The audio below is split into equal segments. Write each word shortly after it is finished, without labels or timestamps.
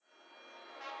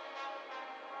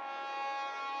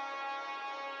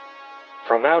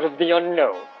From out of the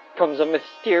unknown comes a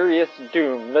mysterious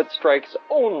doom that strikes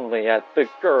only at the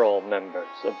girl members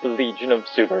of the Legion of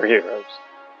Superheroes.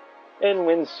 And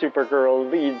when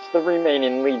Supergirl leads the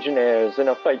remaining Legionnaires in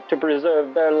a fight to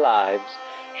preserve their lives,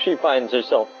 she finds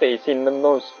herself facing the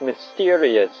most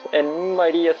mysterious and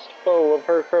mightiest foe of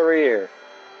her career.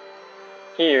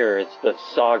 Here is the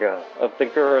saga of the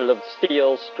Girl of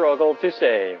Steel's struggle to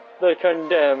save the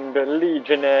condemned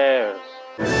Legionnaires.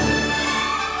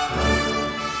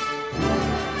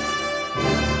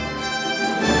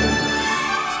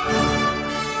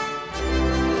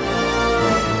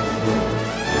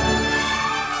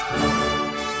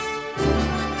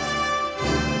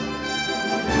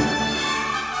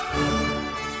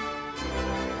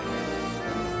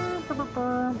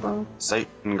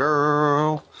 Satan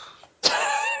Girl.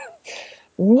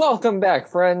 Welcome back,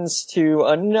 friends, to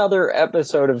another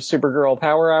episode of Supergirl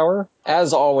Power Hour.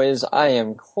 As always, I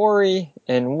am Corey,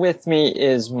 and with me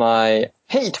is my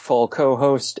hateful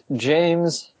co-host,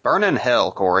 James. Burn in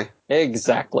hell, Corey.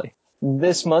 Exactly.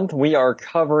 This month, we are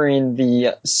covering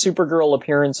the Supergirl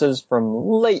appearances from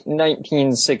late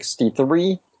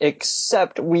 1963,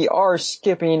 except we are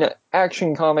skipping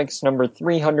Action Comics number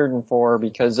 304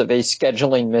 because of a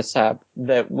scheduling mishap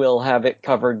that will have it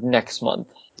covered next month.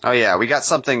 Oh yeah, we got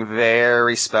something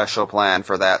very special planned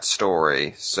for that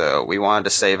story, so we wanted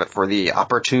to save it for the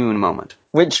opportune moment.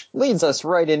 Which leads us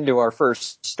right into our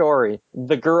first story,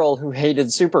 The Girl Who Hated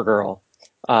Supergirl,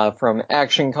 from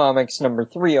Action Comics number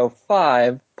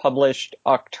 305, published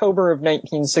October of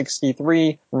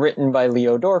 1963, written by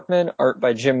Leo Dorfman, art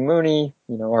by Jim Mooney,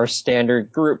 our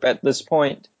standard group at this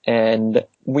point. And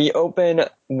we open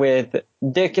with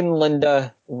Dick and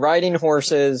Linda riding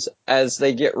horses as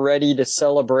they get ready to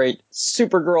celebrate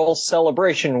Supergirl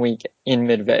Celebration Week in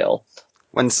Midvale.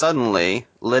 When suddenly,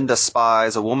 Linda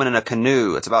spies a woman in a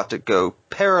canoe that's about to go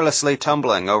perilously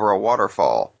tumbling over a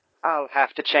waterfall. I'll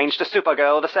have to change to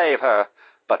Supergirl to save her,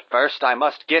 but first I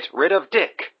must get rid of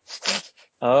Dick.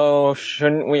 Oh,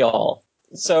 shouldn't we all?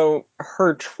 So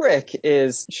her trick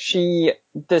is she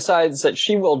decides that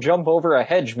she will jump over a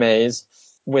hedge maze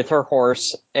with her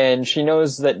horse, and she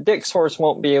knows that Dick's horse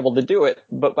won't be able to do it,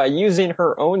 but by using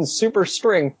her own super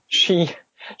strength, she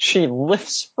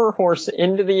lifts her horse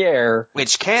into the air.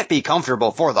 Which can't be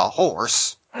comfortable for the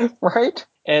horse. Right?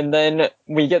 And then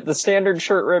we get the standard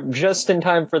shirt rip just in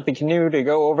time for the canoe to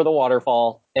go over the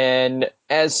waterfall. And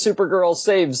as Supergirl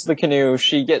saves the canoe,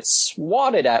 she gets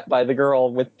swatted at by the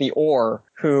girl with the oar,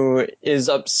 who is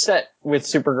upset with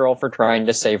Supergirl for trying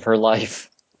to save her life.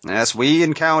 As we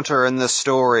encounter in this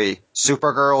story,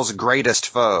 Supergirl's greatest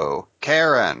foe,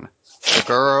 Karen, the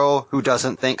girl who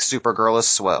doesn't think Supergirl is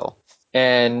swell.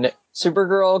 And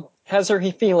Supergirl has her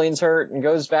feelings hurt and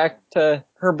goes back to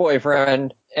her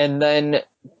boyfriend, and then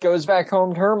goes back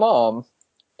home to her mom,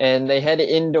 and they head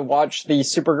in to watch the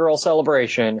Supergirl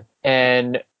celebration,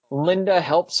 and Linda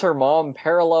helps her mom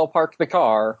parallel park the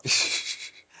car.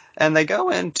 And they go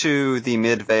into the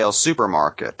Midvale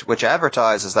supermarket, which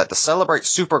advertises that to celebrate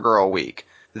Supergirl Week,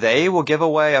 they will give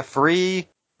away a free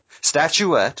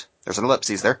statuette, there's an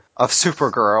ellipses there, of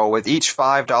Supergirl with each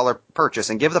 $5 purchase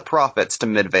and give the profits to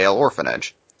Midvale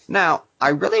Orphanage. Now, I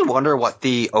really wonder what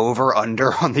the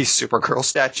over-under on these Supergirl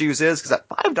statues is, because at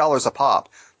 $5 a pop,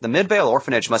 the Midvale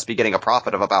Orphanage must be getting a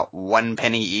profit of about 1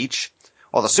 penny each,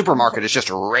 while the supermarket is just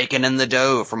raking in the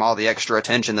dough from all the extra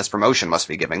attention this promotion must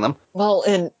be giving them. Well,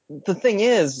 and the thing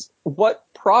is, what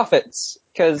profits?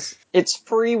 Because it's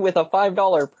free with a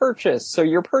 $5 purchase, so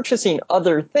you're purchasing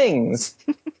other things.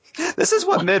 This is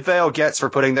what Midvale gets for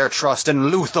putting their trust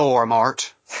in Luthor,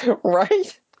 Mart.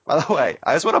 Right? By the way,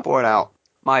 I just want to point out,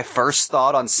 my first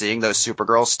thought on seeing those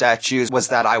Supergirl statues was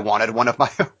that I wanted one of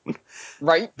my own.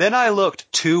 Right? Then I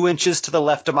looked 2 inches to the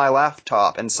left of my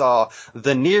laptop and saw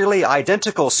the nearly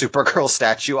identical Supergirl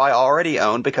statue I already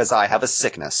own because I have a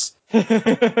sickness.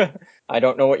 I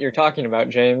don't know what you're talking about,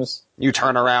 James. You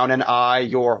turn around and eye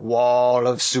your wall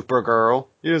of Supergirl.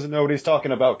 He doesn't know what he's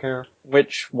talking about, Karen.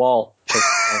 Which wall?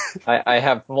 I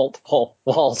have multiple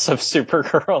walls of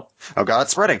Supergirl. Oh god,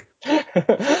 it's spreading.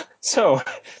 So,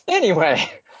 anyway,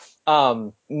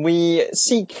 we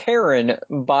see Karen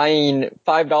buying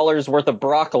 $5 worth of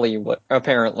broccoli,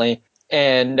 apparently,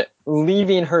 and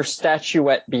leaving her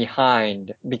statuette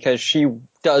behind because she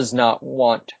does not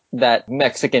want that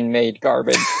Mexican-made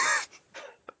garbage.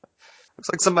 Looks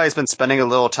like somebody's been spending a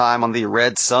little time on the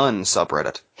Red Sun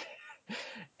subreddit.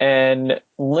 And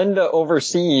Linda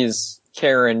oversees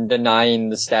Karen denying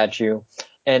the statue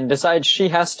and decides she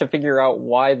has to figure out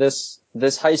why this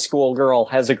this high school girl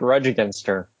has a grudge against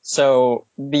her. So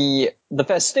the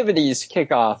festivities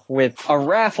kick off with a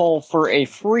raffle for a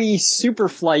free super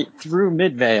flight through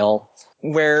Midvale,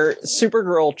 where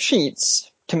Supergirl cheats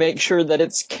to make sure that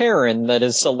it's Karen that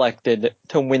is selected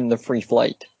to win the free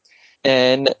flight.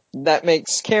 And that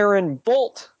makes Karen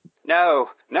bolt. No,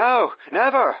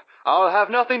 never! I'll have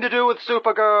nothing to do with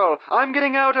Supergirl! I'm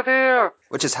getting out of here!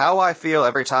 Which is how I feel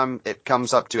every time it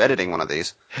comes up to editing one of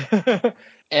these.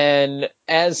 And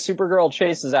as Supergirl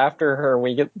chases after her,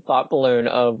 we get the thought balloon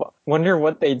of, wonder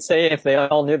what they'd say if they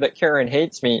all knew that Karen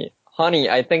hates me. Honey,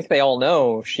 I think they all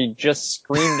know. She just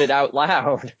screamed it out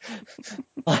loud.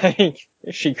 Like,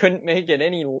 she couldn't make it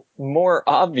any more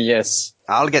obvious.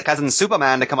 I'll get Cousin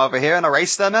Superman to come over here and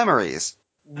erase their memories.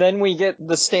 Then we get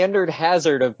the standard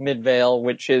hazard of Midvale,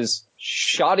 which is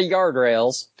shoddy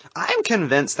guardrails. I'm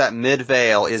convinced that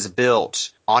Midvale is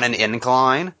built on an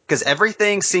incline, because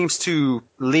everything seems to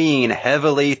lean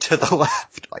heavily to the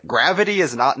left. Like, gravity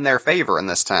is not in their favor in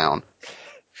this town.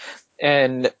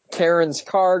 And Karen's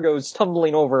car goes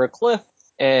tumbling over a cliff,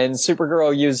 and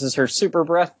Supergirl uses her super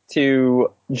breath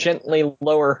to gently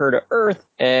lower her to Earth,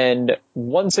 and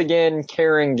once again,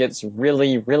 Karen gets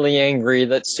really, really angry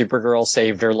that Supergirl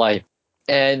saved her life.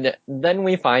 And then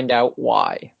we find out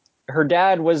why. Her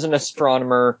dad was an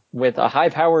astronomer with a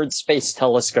high-powered space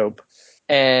telescope,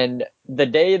 and the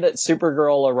day that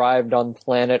Supergirl arrived on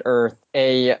planet Earth,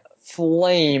 a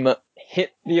flame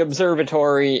hit the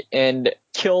observatory and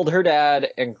killed her dad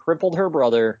and crippled her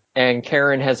brother, and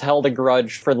Karen has held a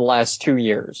grudge for the last 2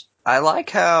 years. I like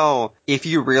how, if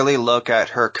you really look at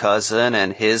her cousin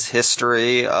and his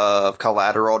history of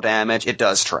collateral damage, it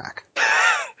does track.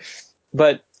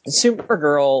 But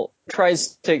Supergirl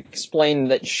tries to explain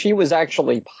that she was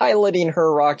actually piloting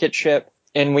her rocket ship,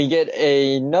 and we get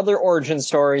another origin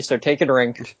story, so take a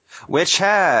drink. Which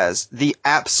has the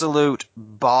absolute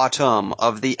bottom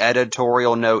of the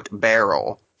editorial note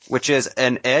barrel, which is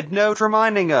an ed note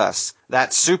reminding us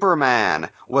that Superman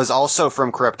was also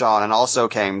from Krypton and also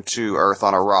came to Earth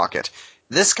on a rocket.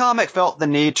 This comic felt the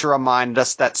need to remind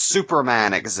us that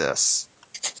Superman exists.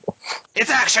 It's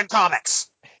Action Comics!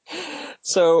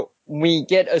 So we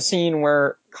get a scene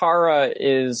where Kara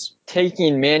is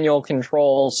taking manual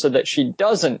control so that she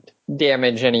doesn't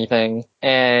damage anything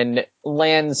and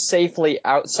lands safely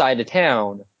outside of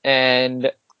town.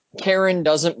 And Karen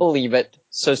doesn't believe it,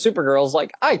 so Supergirl's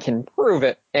like, I can prove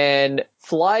it, and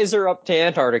flies her up to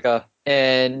Antarctica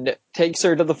and takes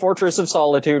her to the Fortress of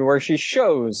Solitude, where she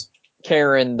shows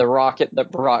Karen the rocket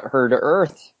that brought her to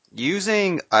Earth.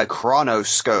 Using a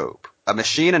chronoscope, a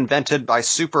machine invented by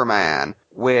Superman,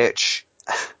 which,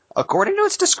 according to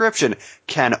its description,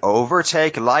 can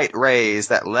overtake light rays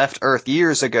that left Earth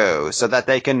years ago so that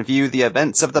they can view the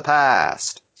events of the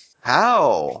past.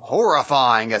 How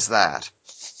horrifying is that?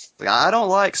 I don't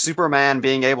like Superman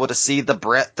being able to see the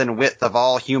breadth and width of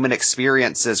all human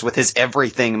experiences with his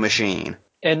everything machine.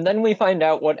 And then we find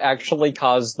out what actually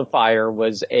caused the fire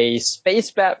was a space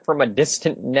bat from a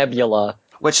distant nebula.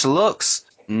 Which looks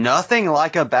nothing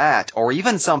like a bat or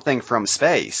even something from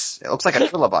space. It looks like a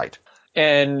trilobite.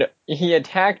 And he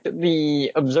attacked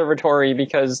the observatory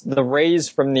because the rays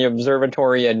from the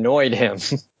observatory annoyed him.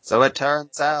 So it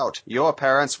turns out your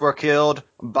parents were killed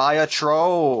by a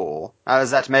troll. How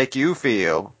does that make you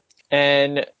feel?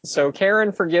 And so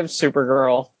Karen forgives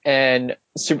Supergirl, and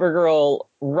Supergirl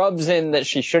rubs in that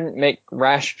she shouldn't make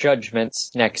rash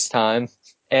judgments next time,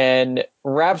 and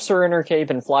wraps her in her cape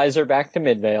and flies her back to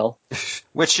Midvale.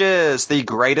 Which is the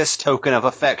greatest token of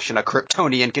affection a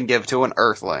Kryptonian can give to an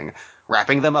Earthling,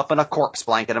 wrapping them up in a corpse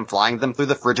blanket and flying them through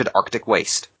the frigid Arctic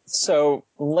waste. So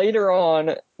later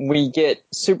on, we get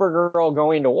Supergirl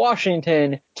going to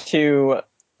Washington to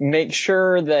make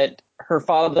sure that her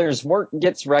father's work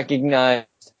gets recognized,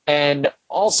 and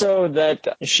also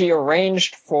that she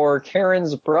arranged for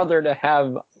Karen's brother to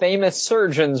have famous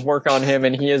surgeons work on him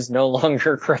and he is no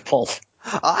longer crippled.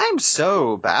 I'm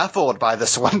so baffled by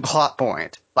this one plot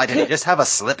point. Like, did he just have a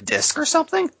slip disc or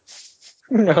something?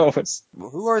 Who knows?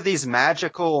 Who are these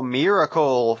magical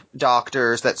miracle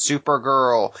doctors that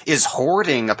Supergirl is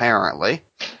hoarding, apparently?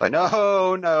 Like,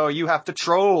 no, you have to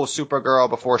troll Supergirl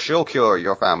before she'll cure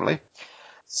your family.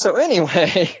 So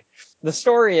anyway, the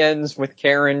story ends with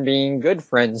Karen being good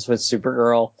friends with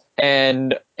Supergirl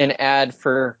and an ad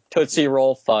for Tootsie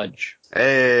Roll Fudge.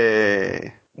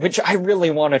 Hey. Which I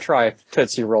really want to try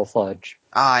Tootsie Roll Fudge.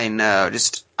 I know.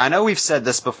 I know we've said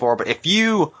this before, but if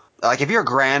your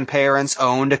grandparents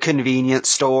owned a convenience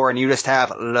store and you just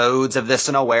have loads of this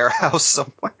in a warehouse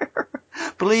somewhere,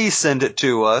 please send it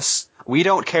to us. We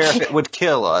don't care if it would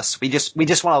kill us. We just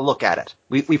want to look at it.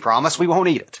 We promise we won't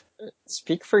eat it.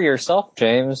 Speak for yourself,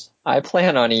 James. I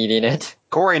plan on eating it.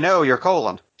 Corey, no, your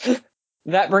colon.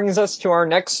 That brings us to our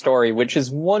next story, which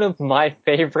is one of my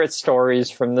favorite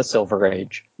stories from the Silver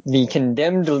Age. The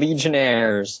Condemned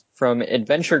Legionnaires from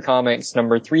Adventure Comics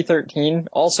number 313,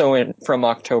 also from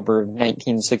October of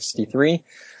 1963.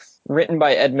 Written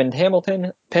by Edmund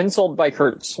Hamilton, penciled by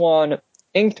Kurt Swan,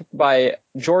 inked by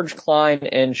George Klein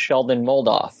and Sheldon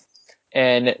Moldoff.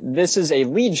 And this is a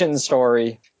Legion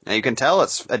story. Now you can tell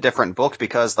it's a different book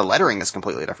because the lettering is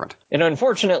completely different. And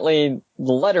unfortunately,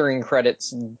 the lettering credits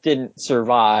didn't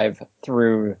survive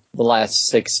through the last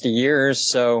 60 years,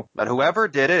 so... But whoever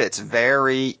did it, it's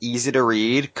very easy to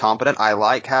read, competent. I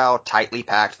like how tightly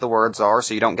packed the words are,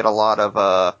 so you don't get a lot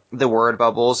of the word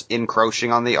bubbles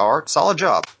encroaching on the art. Solid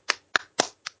job.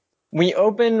 We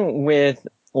open with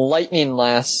Lightning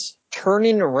Lass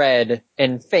turning red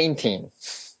and fainting.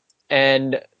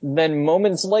 And then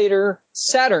moments later,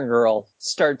 Saturn Girl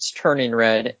starts turning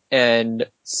red and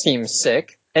seems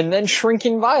sick. And then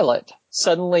Shrinking Violet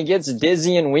suddenly gets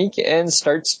dizzy and weak and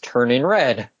starts turning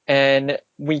red. And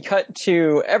we cut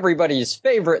to everybody's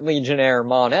favorite Legionnaire,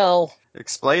 Mon-El,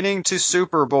 explaining to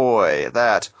Superboy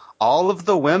that all of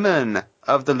the women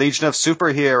of the Legion of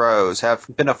Superheroes have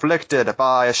been afflicted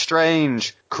by a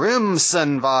strange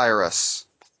crimson virus.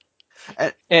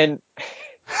 And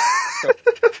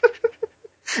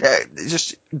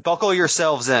just buckle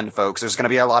yourselves in, folks. There's going to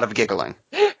be a lot of giggling.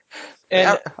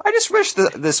 And I just wish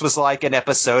that this was like an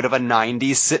episode of a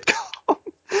 90s sitcom.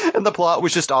 And the plot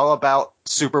was just all about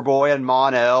Superboy and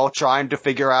Mon-El trying to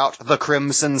figure out the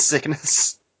crimson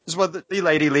sickness. This is what the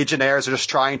Lady Legionnaires are just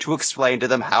trying to explain to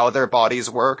them how their bodies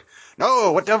work.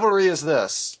 No, what devilry is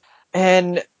this?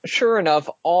 And sure enough,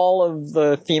 all of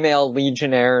the female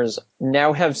Legionnaires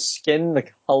now have skin the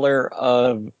color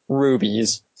of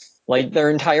rubies. Like, their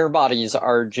entire bodies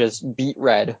are just beet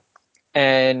red.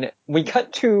 And we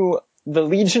cut to the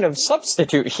Legion of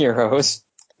Substitute Heroes,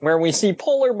 where we see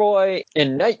Polar Boy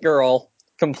and Night Girl,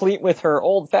 complete with her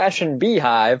old-fashioned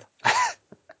beehive.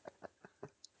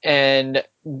 And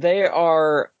they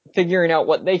are figuring out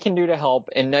what they can do to help,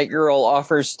 and Night Girl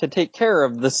offers to take care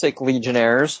of the sick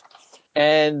Legionnaires.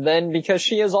 And then, because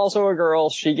she is also a girl,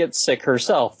 she gets sick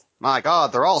herself. My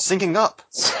God, they're all syncing up.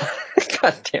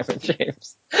 God damn it,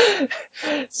 James.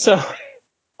 So,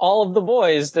 all of the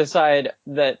boys decide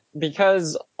that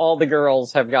because all the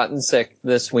girls have gotten sick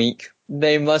this week,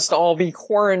 they must all be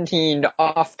quarantined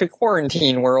off to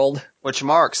Quarantine World. Which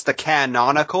marks the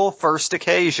canonical first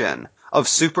occasion of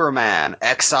Superman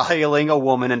exiling a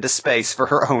woman into space for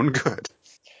her own good.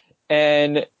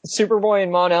 And Superboy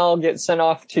and Mon-El get sent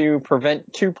off to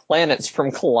prevent two planets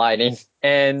from colliding.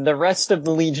 And the rest of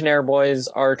the Legionnaire boys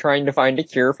are trying to find a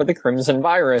cure for the Crimson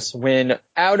virus when,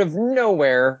 out of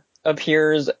nowhere,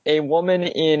 appears a woman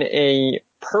in a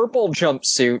purple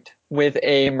jumpsuit with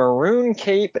a maroon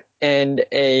cape and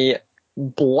a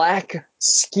black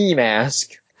ski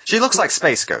mask. She looks like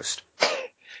Space Ghost.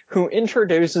 Who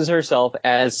introduces herself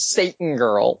as Satan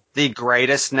Girl. The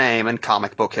greatest name in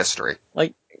comic book history.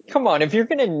 Like, come on, if you're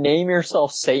gonna name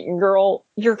yourself Satan Girl,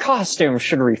 your costume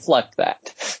should reflect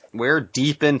that. We're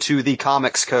deep into the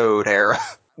comics code era.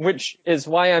 Which is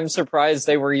why I'm surprised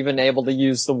they were even able to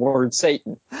use the word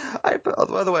Satan. By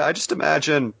the way, I just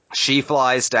imagine she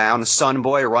flies down,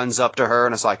 Sunboy runs up to her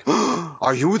and is like,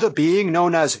 "Are you the being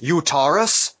known as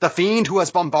Utaurus, the fiend who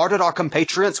has bombarded our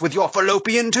compatriots with your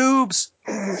fallopian tubes?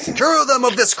 Cure them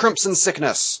of this crimson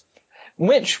sickness."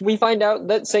 Which we find out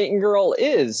that Satan Girl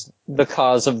is the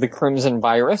cause of the Crimson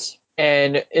virus.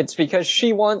 And it's because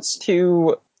she wants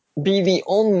to be the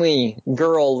only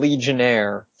girl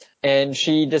Legionnaire. And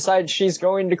she decides she's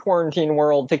going to Quarantine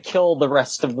World to kill the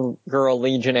rest of the girl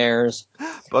Legionnaires.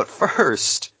 But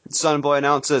first, Sunboy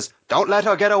announces, "Don't let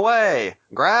her get away!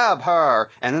 Grab her!"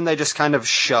 And then they just kind of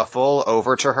shuffle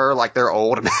over to her like they're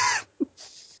old men.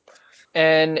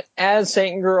 And as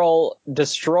Satan Girl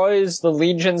destroys the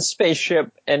Legion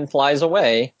spaceship and flies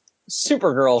away,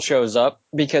 Supergirl shows up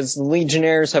because the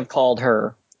Legionnaires have called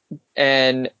her.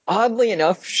 And oddly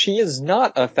enough, she is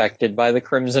not affected by the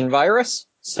Crimson virus.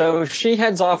 So she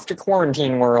heads off to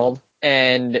Quarantine World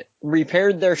and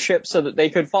repaired their ship so that they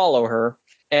could follow her.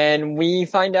 And we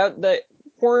find out that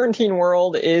Quarantine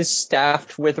World is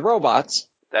staffed with robots.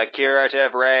 The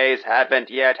curative rays haven't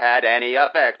yet had any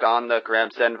effect on the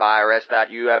Crimson virus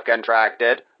that you have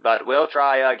contracted, but we'll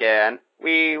try again.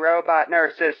 We robot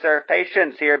nurses serve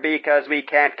patients here because we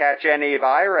can't catch any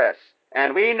virus,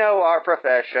 and we know our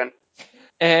profession.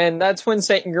 And that's when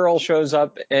Satan Girl shows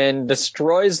up and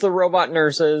destroys the robot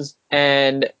nurses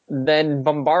and then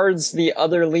bombards the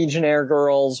other Legionnaire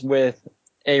girls with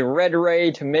a red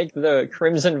ray to make the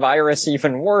Crimson virus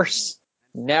even worse.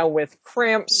 now with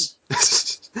cramps.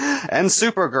 And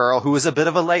Supergirl, who is a bit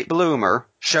of a late bloomer,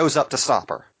 shows up to stop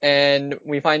her. And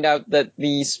we find out that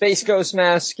the Space Ghost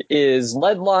mask is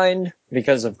lead-lined,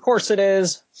 because of course it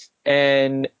is.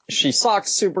 And she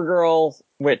socks Supergirl,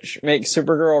 which makes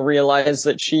Supergirl realize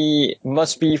that she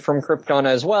must be from Krypton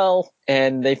as well.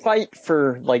 And they fight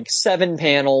for like 7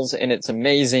 panels, and it's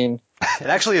amazing. It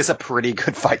actually is a pretty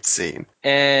good fight scene.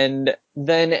 And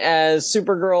then as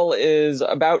Supergirl is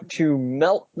about to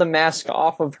melt the mask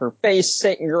off of her face,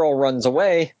 Satan Girl runs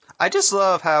away. I just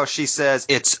love how she says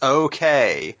it's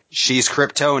okay. She's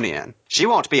Kryptonian. She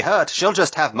won't be hurt. She'll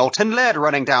just have molten lead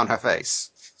running down her face.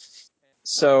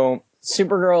 So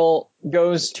Supergirl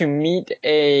goes to meet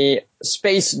a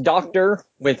space doctor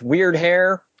with weird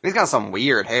hair. He's got some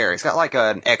weird hair. He's got like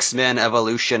an X-Men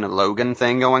Evolution Logan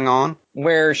thing going on.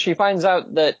 Where she finds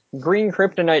out that green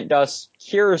kryptonite dust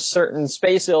cures certain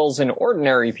space ills in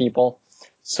ordinary people.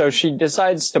 So she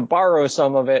decides to borrow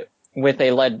some of it with a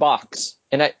lead box.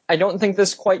 And I don't think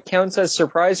this quite counts as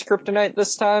surprise kryptonite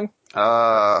this time.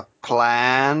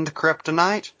 Planned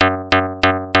kryptonite?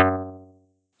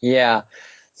 Yeah.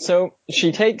 So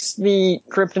she takes the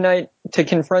kryptonite to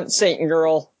confront Satan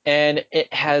Girl, and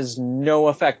it has no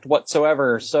effect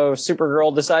whatsoever. So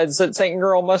Supergirl decides that Satan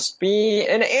Girl must be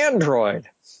an android.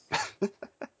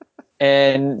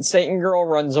 And Satan Girl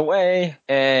runs away,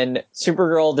 and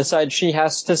Supergirl decides she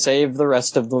has to save the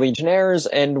rest of the Legionnaires,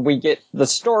 and we get the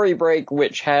story break,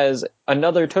 which has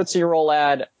another Tootsie Roll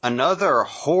ad. Another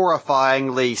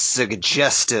horrifyingly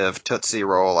suggestive Tootsie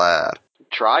Roll ad.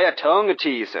 Try a tongue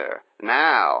teaser.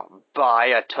 Now,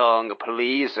 buy a tongue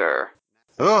pleaser.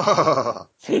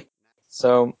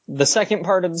 So, the second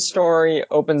part of the story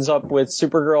opens up with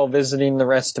Supergirl visiting the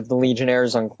rest of the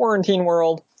Legionnaires on Quarantine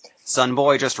World.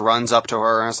 Sunboy just runs up to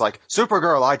her and is like,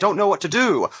 Supergirl, I don't know what to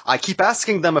do. I keep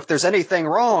asking them if there's anything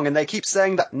wrong, and they keep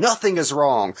saying that nothing is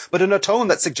wrong, but in a tone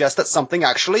that suggests that something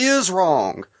actually is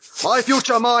wrong. My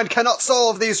future mind cannot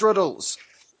solve these riddles.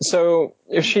 So,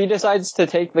 she decides to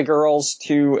take the girls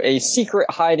to a secret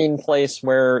hiding place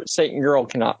where Satan Girl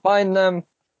cannot find them,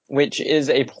 which is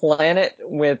a planet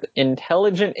with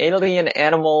intelligent alien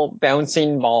animal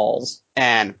bouncing balls.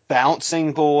 And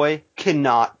Bouncing Boy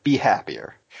cannot be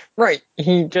happier. Right,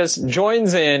 he just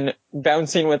joins in,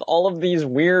 bouncing with all of these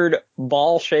weird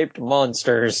ball-shaped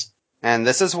monsters. And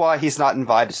this is why he's not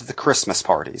invited to the Christmas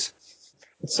parties.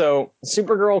 So,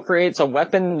 Supergirl creates a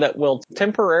weapon that will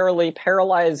temporarily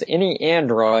paralyze any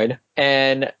android,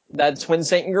 and that's when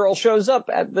Satan Girl shows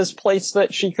up at this place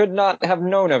that she could not have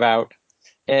known about.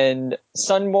 And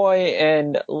Sunboy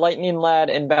and Lightning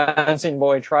Lad and Bouncing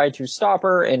Boy try to stop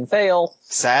her and fail.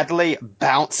 Sadly,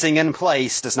 bouncing in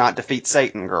place does not defeat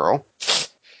Satan Girl.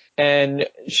 And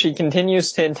she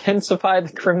continues to intensify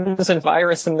the Crimson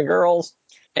Virus in the girls.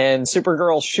 And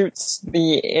Supergirl shoots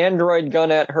the android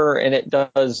gun at her, and it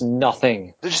does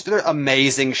nothing. There's just an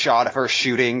amazing shot of her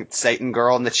shooting Satan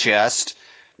Girl in the chest,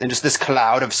 and just this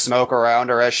cloud of smoke around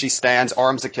her as she stands,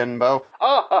 arms akimbo.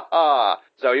 Ha ha ha!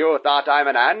 So you thought I'm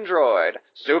an android?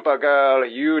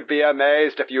 Supergirl, you'd be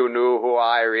amazed if you knew who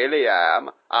I really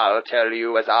am. I'll tell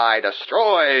you as I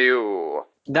destroy you.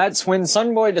 That's when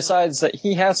Sunboy decides that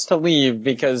he has to leave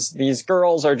because these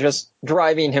girls are just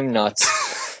driving him nuts.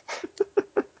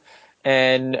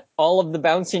 And all of the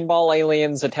bouncing ball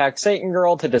aliens attack Satan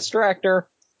Girl to distract her,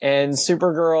 and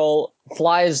Supergirl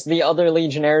flies the other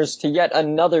Legionnaires to yet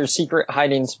another secret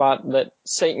hiding spot that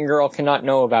Satan Girl cannot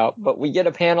know about. But we get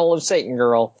a panel of Satan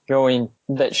Girl going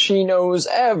that she knows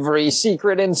every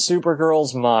secret in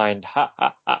Supergirl's mind. Ha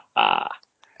ha ha ha.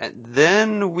 And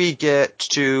then we get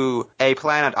to a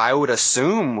planet I would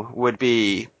assume would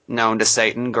be known to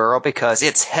Satan Girl because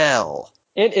it's Hell.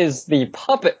 It is the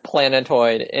Puppet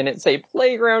Planetoid, and it's a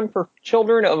playground for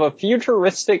children of a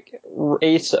futuristic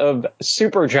race of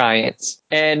supergiants.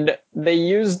 And they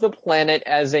use the planet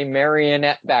as a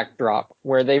marionette backdrop,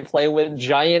 where they play with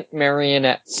giant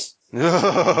marionettes.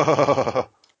 And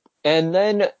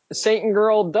then Satan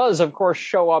Girl does, of course,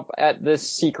 show up at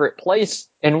this secret place.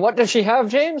 And what does she have,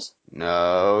 James?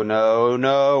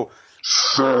 No.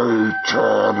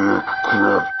 Satanic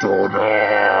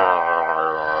kryptonite.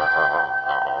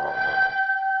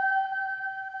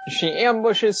 She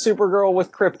ambushes Supergirl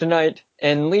with kryptonite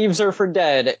and leaves her for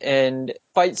dead and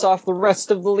fights off the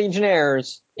rest of the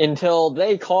Legionnaires until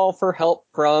they call for help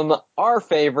from our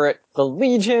favorite, the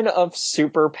Legion of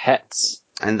Super Pets.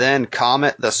 And then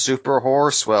Comet the Super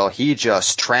Horse, well, he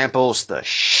just tramples the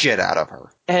shit out of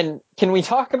her. And can we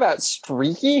talk about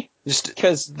Streaky? Just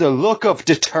because the look of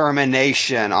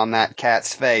determination on that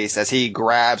cat's face as he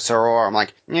grabs her arm,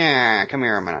 like, yeah, come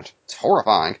here a minute. It's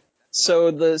horrifying.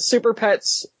 So the Super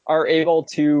Pets are able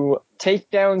to take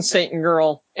down Satan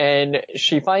Girl, and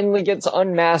she finally gets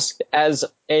unmasked as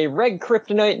a red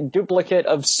kryptonite duplicate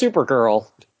of Supergirl.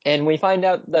 And we find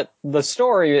out that the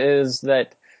story is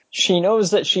that she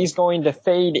knows that she's going to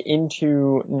fade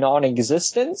into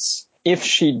non-existence if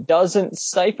she doesn't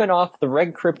siphon off the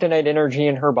red kryptonite energy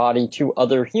in her body to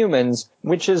other humans,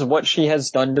 which is what she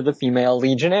has done to the female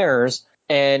Legionnaires.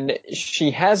 And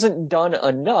she hasn't done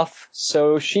enough,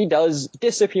 so she does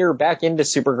disappear back into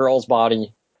Supergirl's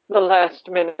body. The last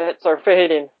minutes are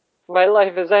fading. My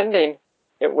life is ending.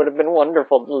 It would have been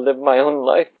wonderful to live my own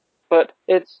life, but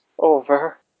it's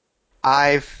over.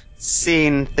 I've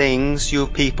seen things you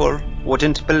people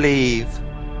wouldn't believe.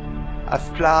 A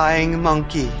flying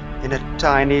monkey in a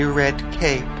tiny red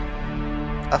cape.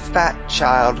 A fat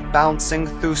child bouncing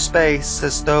through space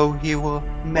as though he were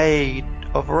made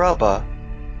of rubber.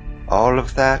 All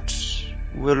of that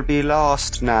will be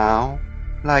lost now,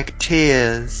 like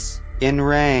tears in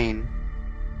rain.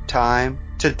 Time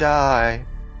to die.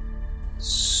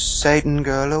 Satan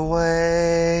Girl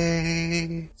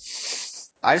away.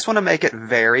 I just want to make it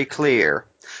very clear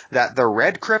that the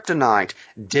red kryptonite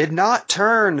did not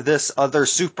turn this other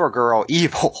Supergirl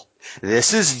evil.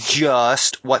 This is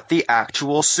just what the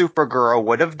actual Supergirl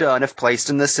would have done if placed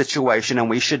in this situation, and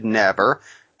we should never,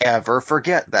 ever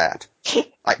forget that.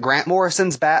 Like Grant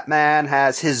Morrison's Batman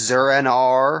has his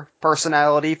Zur-En-Arrh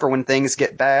personality for when things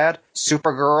get bad.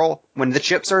 Supergirl, when the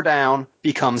chips are down,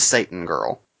 becomes Satan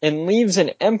Girl. And leaves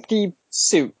an empty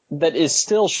suit that is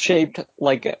still shaped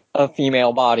like a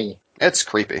female body. It's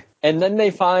creepy. And then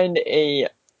they find a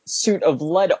suit of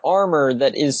lead armor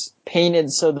that is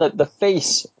painted so that the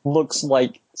face looks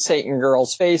like Satan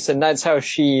Girl's face, and that's how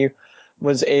she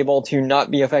was able to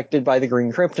not be affected by the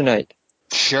green kryptonite.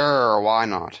 Sure, why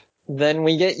not? Then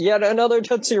we get yet another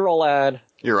Tootsie Roll ad.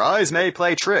 Your eyes may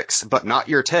play tricks, but not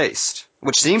your taste.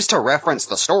 Which seems to reference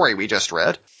the story we just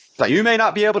read. Now, you may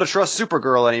not be able to trust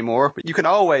Supergirl anymore, but you can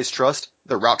always trust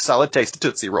the rock-solid taste of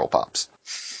Tootsie Roll Pops.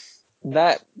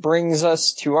 That brings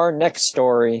us to our next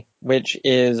story, which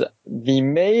is The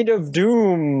Maid of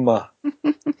Doom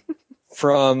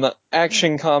from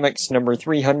Action Comics number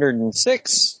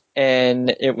 306,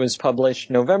 and it was published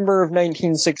November of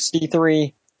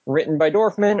 1963, written by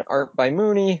Dorfman, art by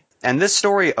Mooney. And this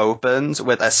story opens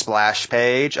with a splash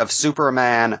page of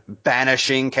Superman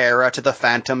banishing Kara to the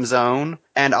Phantom Zone.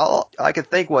 And all I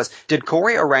could think was, did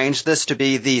Corey arrange this to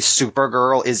be the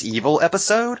Supergirl is evil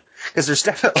episode? Because there's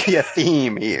definitely a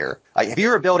theme here. Like, if you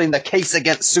were building the case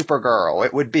against Supergirl,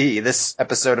 it would be this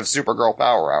episode of Supergirl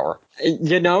Power Hour.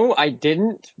 You know, I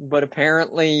didn't, but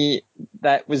apparently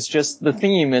that was just the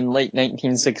theme in late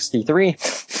 1963.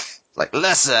 Like,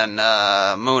 listen,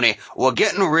 Mooney, we're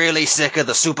getting really sick of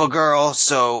the Supergirl,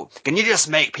 so can you just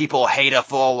make people hate her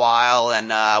for a while and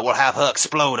we'll have her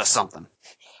explode or something?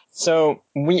 So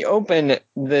we open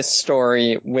this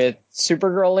story with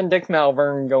Supergirl and Dick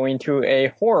Malvern going to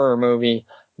a horror movie,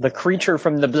 The Creature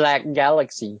from the Black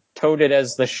Galaxy, touted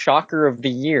as the shocker of the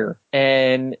year.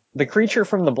 And The Creature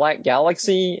from the Black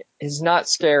Galaxy is not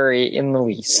scary in the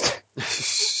least.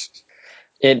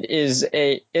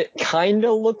 It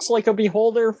kinda looks like a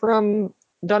Beholder from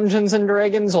Dungeons and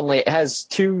Dragons, only it has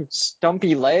two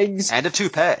stumpy legs. And a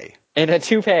toupee.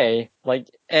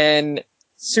 And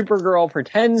Supergirl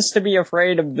pretends to be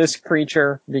afraid of this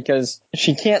creature because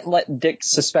she can't let Dick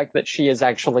suspect that she is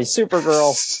actually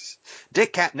Supergirl.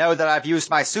 Dick can't know that I've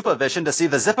used my supervision to see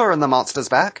the zipper in the monster's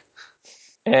back.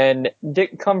 And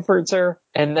Dick comforts her,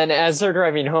 and then as they're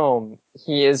driving home,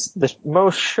 he is the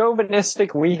most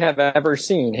chauvinistic we have ever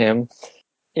seen him,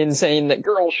 in saying that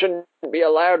girls shouldn't be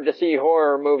allowed to see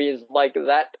horror movies like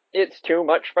that. It's too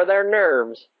much for their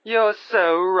nerves. You're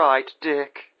so right,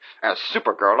 Dick. As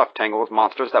Supergirl, I've tangled with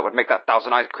monsters that would make that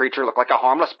thousand-eyed creature look like a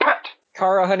harmless pet.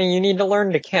 Kara, honey, you need to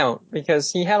learn to count,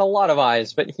 because he had a lot of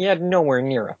eyes, but he had nowhere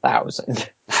near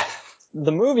 1,000.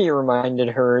 The movie reminded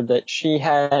her that she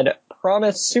had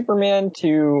promised Superman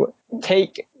to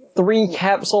take 3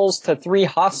 capsules to 3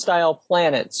 hostile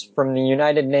planets from the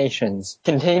United Nations,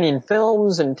 containing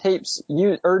films and tapes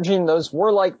urging those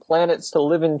warlike planets to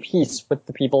live in peace with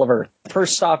the people of Earth.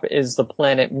 First stop is the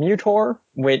planet Mutor,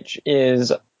 which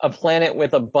is a planet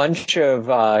with a bunch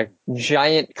of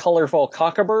giant colorful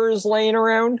cockaburs laying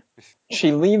around.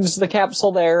 She leaves the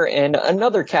capsule there, and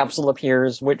another capsule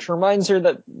appears, which reminds her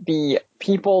that the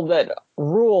people that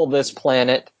rule this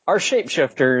planet are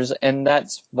shapeshifters, and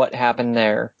that's what happened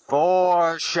there.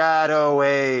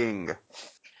 Foreshadowing.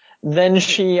 Then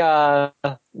she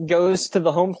goes to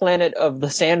the home planet of the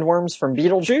sandworms from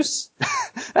Beetlejuice.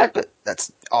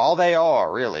 That's all they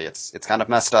are, really. It's kind of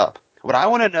messed up. What I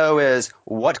want to know is,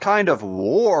 what kind of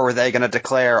war were they going to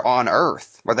declare on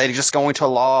Earth? Were they just going to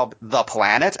lob the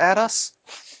planet at us?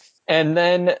 And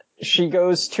then she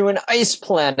goes to an ice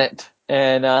planet,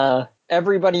 and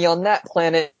everybody on that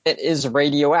planet is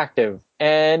radioactive.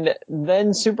 And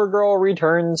then Supergirl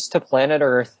returns to planet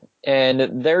Earth,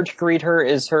 and there to greet her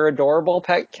is her adorable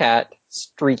pet cat,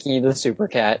 Streaky the Super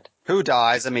Cat. Who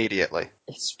dies immediately.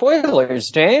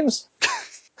 Spoilers, James!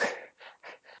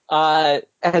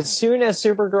 As soon as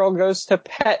Supergirl goes to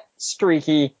pet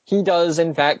Streaky, he does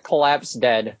in fact collapse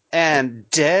dead. And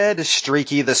dead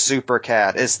Streaky the Super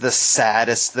Cat is the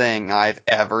saddest thing I've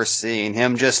ever seen.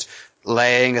 Him just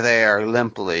laying there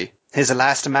limply, his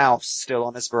last mouth still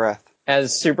on his breath.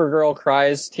 As Supergirl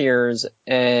cries tears,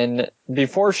 and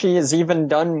before she is even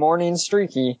done mourning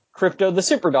Streaky, Krypto the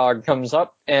Superdog comes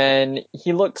up, and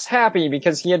he looks happy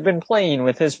because he had been playing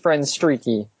with his friend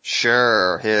Streaky.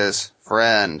 Sure, his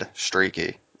friend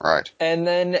Streaky, right. And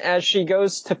then as she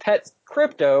goes to pet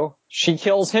Krypto, she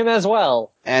kills him as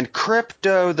well. And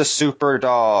Krypto the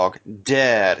Superdog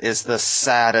dead is the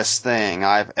saddest thing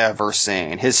I've ever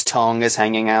seen. His tongue is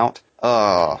hanging out.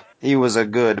 He was a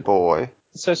good boy.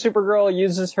 So Supergirl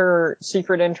uses her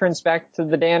secret entrance back to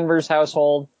the Danvers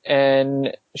household,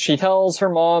 and she tells her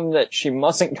mom that she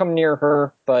mustn't come near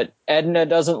her, but Edna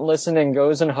doesn't listen and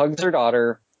goes and hugs her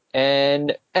daughter,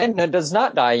 and Edna does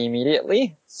not die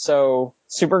immediately, so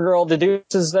Supergirl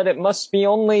deduces that it must be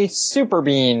only super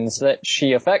beings that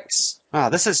she affects.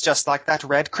 This is just like that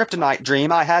red kryptonite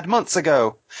dream I had months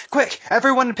ago. Quick,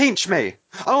 everyone pinch me.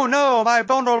 Oh no, my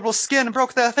vulnerable skin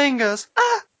broke their fingers.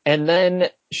 Ah! And then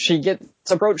she gets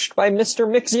approached by Mr.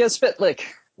 Mixia Spitlick,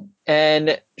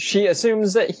 and she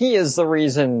assumes that he is the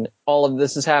reason all of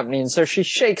this is happening, so she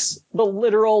shakes the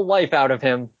literal life out of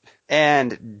him.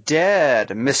 And dead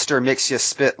Mr. Mixia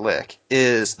Spitlick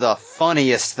is the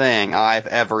funniest thing I've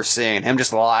ever seen. Him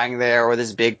just lying there with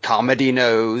his big comedy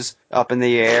nose up in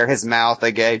the air, his mouth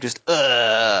agape, just,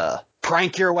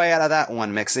 prank your way out of that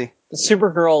one, Mixie.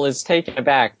 Supergirl is taken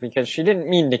aback because she didn't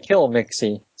mean to kill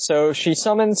Mixie. So she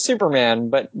summons Superman,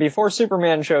 but before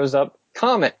Superman shows up,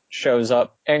 Comet shows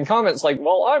up. And Comet's like,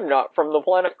 well, I'm not from the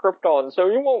planet Krypton, so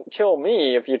you won't kill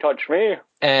me if you touch me.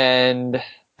 And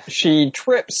she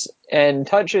trips and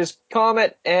touches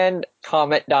Comet, and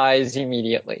Comet dies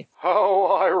immediately.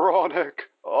 How ironic.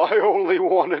 I only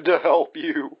wanted to help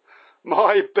you.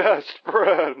 My best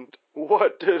friend.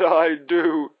 What did I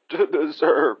do to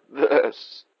deserve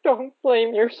this? Don't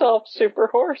blame yourself,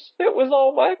 Superhorse. It was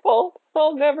all my fault.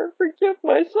 I'll never forgive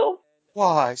myself.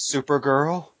 Why,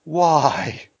 Supergirl?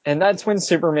 Why? And that's when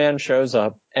Superman shows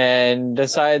up and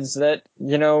decides that,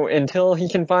 until he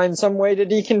can find some way to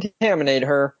decontaminate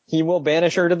her, he will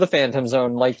banish her to the Phantom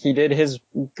Zone like he did his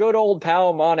good old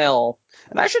pal Mon-El.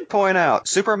 And I should point out,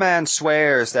 Superman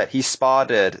swears that he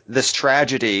spotted this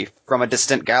tragedy from a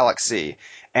distant galaxy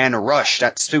and rushed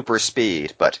at super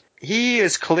speed, but he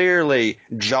is clearly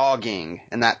jogging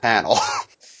in that panel.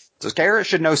 So Kara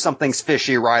should know something's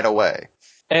fishy right away.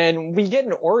 And we get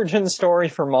an origin story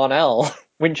for Mon-El,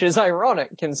 which is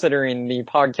ironic considering the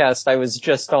podcast I was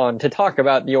just on to talk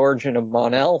about the origin of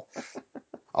Mon-El.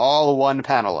 All one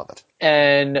panel of it.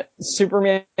 And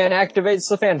Superman activates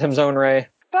the Phantom Zone ray.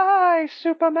 Bye,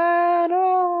 Superman!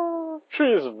 Oh.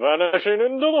 She's vanishing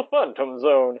into the Phantom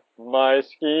Zone. My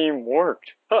scheme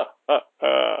worked. Ha ha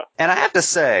ha. And I have to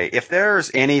say, if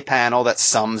there's any panel that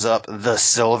sums up the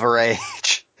Silver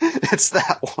Age, it's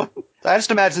that one. I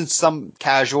just imagine some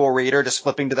casual reader just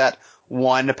flipping to that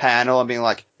one panel and being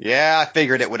like, yeah, I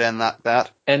figured it would end like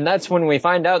that. And that's when we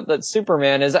find out that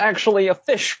Superman is actually a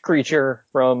fish creature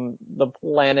from the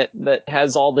planet that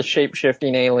has all the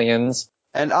shape-shifting aliens.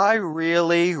 And I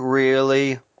really,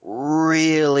 really,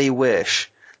 really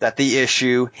wish that the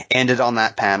issue ended on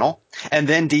that panel, and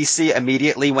then DC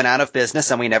immediately went out of business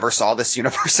and we never saw this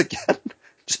universe again.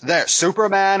 There,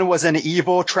 Superman was an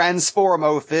evil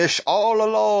Transformo fish all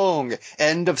along.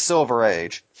 End of Silver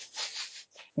Age.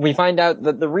 We find out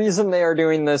that the reason they are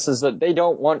doing this is that they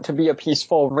don't want to be a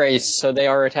peaceful race, so they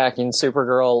are attacking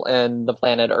Supergirl and the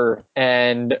planet Earth.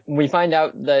 And we find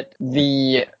out that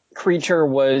the creature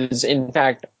was, in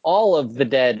fact, all of the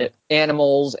dead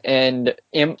animals and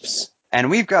imps. And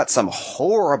we've got some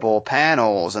horrible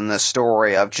panels in this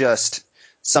story of just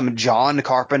some John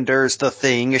Carpenter's The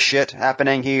Thing shit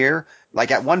happening here.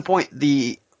 Like, at one point,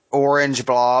 the orange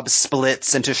blob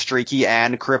splits into Streaky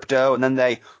and Krypto, and then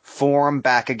they form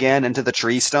back again into the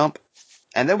tree stump.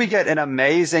 And then we get an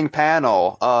amazing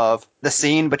panel of the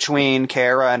scene between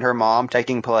Kara and her mom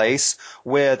taking place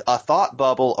with a thought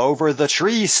bubble over the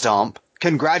tree stump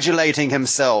congratulating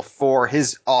himself for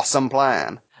his awesome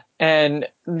plan. And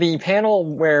the panel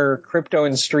where Crypto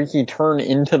and Streaky turn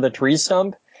into the tree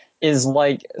stump is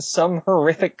like some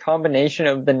horrific combination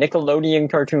of the Nickelodeon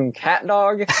cartoon Cat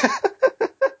Dog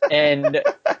and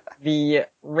the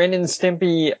Ren and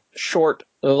Stimpy short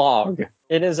Log.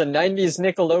 It is a 90s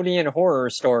Nickelodeon horror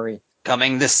story.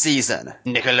 Coming this season,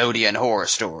 Nickelodeon Horror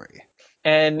Story.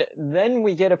 And then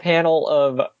we get a panel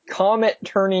of Comet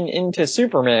turning into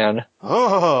Superman.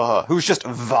 Oh, who's just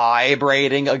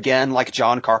vibrating again like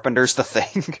John Carpenter's The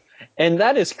Thing. And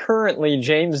that is currently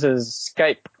James's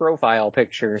Skype profile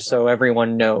picture, so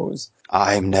everyone knows.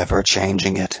 I'm never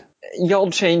changing it.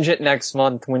 You'll change it next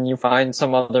month when you find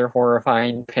some other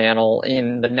horrifying panel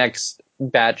in the next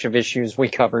batch of issues we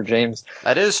cover, James.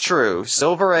 That is true.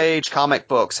 Silver Age comic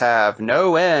books have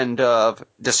no end of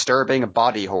disturbing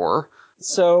body horror.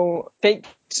 So, fake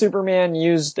Superman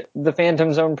used the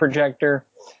Phantom Zone projector,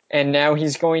 and now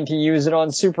he's going to use it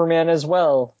on Superman as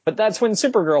well. But that's when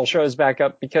Supergirl shows back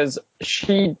up, because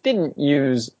she didn't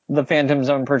use the Phantom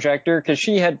Zone projector, because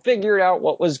she had figured out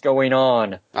what was going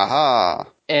on. Aha.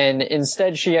 And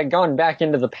instead she had gone back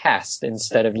into the past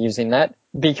instead of using that,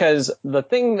 because the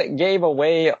thing that gave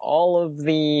away all of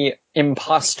the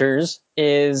imposters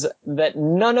is that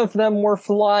none of them were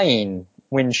flying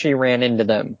when she ran into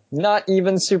them. Not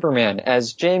even Superman.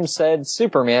 As James said,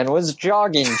 Superman was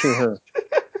jogging to her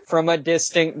from a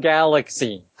distant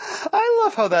galaxy. I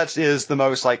love how that is the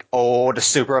most, old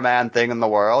Superman thing in the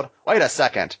world. Wait a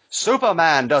second.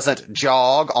 Superman doesn't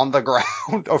jog on the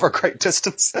ground over great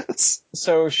distances.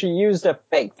 So she used a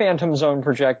fake Phantom Zone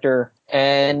projector,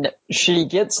 and she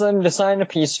gets them to sign a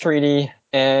peace treaty,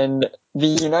 and the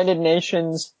United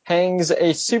Nations hangs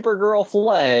a Supergirl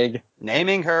flag.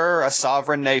 Naming her a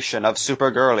sovereign nation of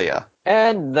Supergirlia.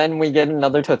 And then we get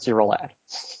another Tootsie Roll ad.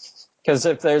 Because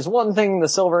if there's one thing the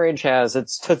Silver Age has,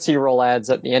 it's Tootsie Roll ads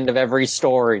at the end of every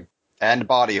story. And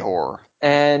body horror.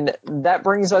 And that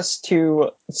brings us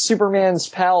to Superman's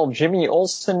pal Jimmy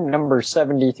Olsen, number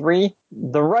 73.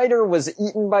 The writer was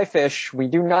eaten by fish. We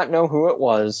do not know who it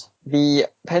was. The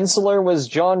penciler was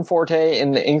John Forte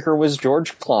and the inker was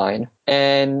George Klein.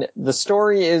 And the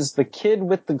story is The Kid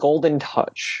with the Golden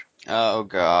Touch. Oh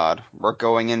god. We're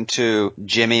going into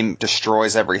Jimmy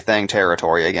destroys everything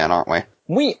territory again, aren't we?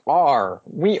 We are.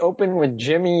 We open with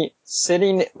Jimmy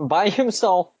sitting by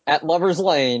himself at Lover's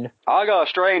Lane. I got a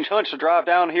strange hunch to drive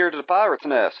down here to the Pirate's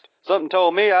Nest. Something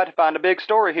told me I'd find a big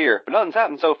story here, but nothing's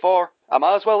happened so far. I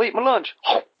might as well eat my lunch.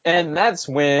 And that's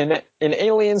when an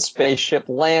alien spaceship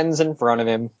lands in front of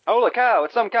him. Holy cow,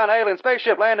 it's some kind of alien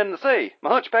spaceship landing in the sea. My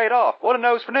hunch paid off. What a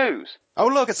nose for news. Oh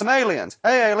look, it's some aliens.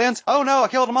 Hey aliens. Oh no, I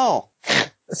killed them all.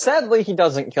 Sadly, he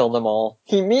doesn't kill them all.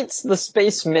 He meets the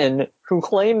spacemen who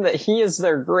claim that he is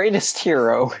their greatest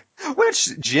hero.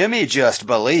 Which Jimmy just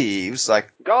believes,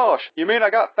 Gosh, you mean I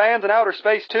got fans in outer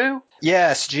space too?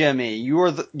 Yes, Jimmy,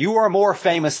 you are more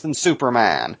famous than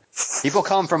Superman. People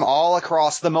come from all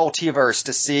across the multiverse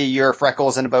to see your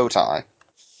freckles and bow tie.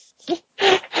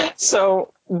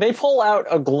 So, they pull out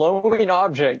a glowing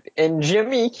object, and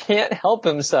Jimmy can't help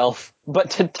himself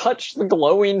but to touch the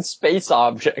glowing space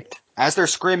object. As they're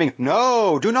screaming,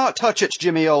 no, do not touch it,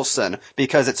 Jimmy Olsen,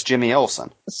 because it's Jimmy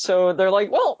Olsen. So they're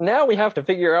like, well, now we have to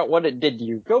figure out what it did to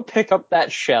you. Go pick up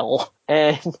that shell.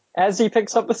 And as he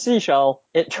picks up the seashell,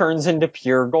 it turns into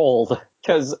pure gold.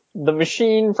 Because the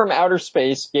machine from outer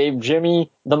space gave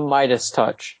Jimmy the Midas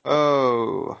touch.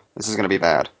 Oh, this is gonna be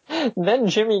bad. Then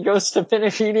Jimmy goes to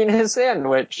finish eating his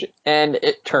sandwich, and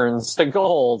it turns to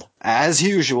gold. As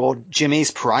usual,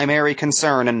 Jimmy's primary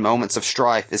concern in moments of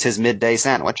strife is his midday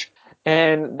sandwich.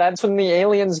 And that's when the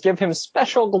aliens give him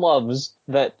special gloves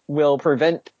that will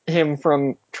prevent him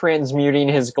from transmuting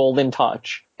his golden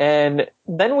touch. And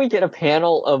then we get a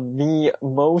panel of the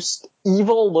most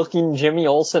evil-looking Jimmy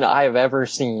Olsen I have ever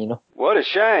seen. What a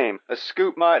shame. A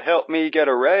scoop might help me get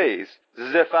a raise.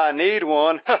 As if I need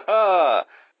one. Ha ha!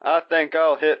 I think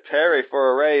I'll hit Perry for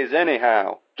a raise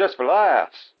anyhow. Just for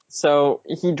laughs. So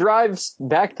he drives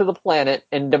back to the planet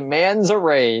and demands a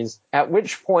raise, at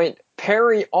which point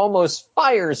Perry almost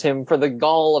fires him for the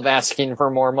gall of asking for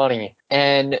more money.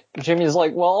 And Jimmy's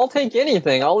like, well, I'll take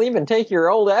anything. I'll even take your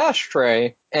old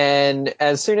ashtray. And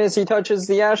as soon as he touches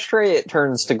the ashtray, it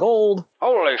turns to gold.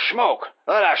 Holy smoke!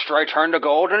 That ashtray turned to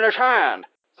gold in his hand.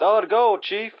 Solid gold,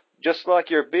 Chief. Just like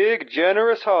your big,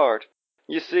 generous heart.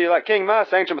 You see, like King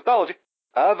Midas, ancient mythology,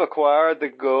 I've acquired the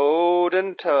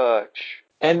golden touch.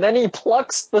 And then he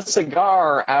plucks the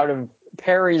cigar out of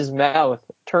Perry's mouth,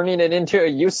 turning it into a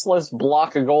useless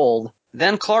block of gold.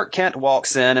 Then Clark Kent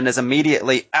walks in and is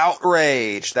immediately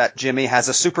outraged that Jimmy has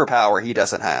a superpower he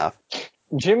doesn't have.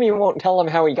 Jimmy won't tell him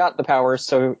how he got the powers,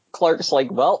 so Clark's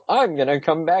like, well, I'm gonna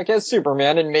come back as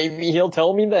Superman and maybe he'll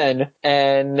tell me then.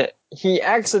 And he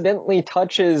accidentally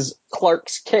touches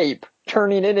Clark's cape,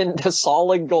 turning it into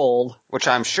solid gold. Which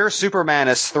I'm sure Superman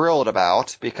is thrilled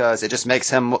about, because it just makes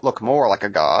him look more like a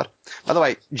god. By the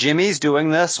way, Jimmy's doing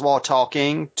this while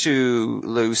talking to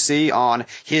Lucy on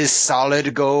his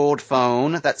solid gold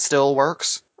phone that still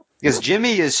works. Because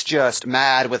Jimmy is just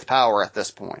mad with power at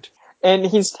this point. And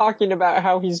he's talking about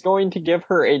how he's going to give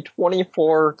her a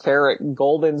 24-karat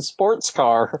golden sports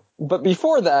car. But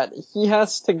before that, he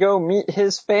has to go meet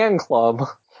his fan club.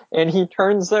 And he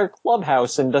turns their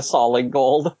clubhouse into solid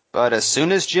gold. But as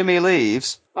soon as Jimmy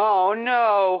leaves... Oh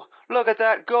no! Look at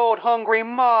that gold-hungry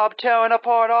mob tearing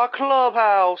apart our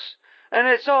clubhouse! And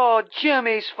it's all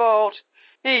Jimmy's fault!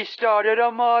 He started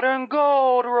a modern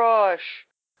gold rush!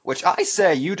 Which I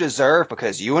say you deserve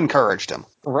because you encouraged him.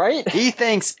 Right? He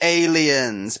thinks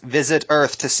aliens visit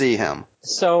Earth to see him.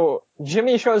 So,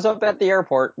 Jimmy shows up at the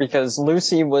airport because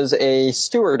Lucy was a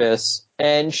stewardess,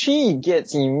 and she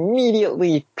gets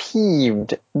immediately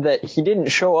peeved that he didn't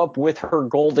show up with her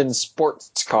golden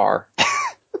sports car.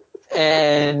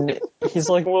 And he's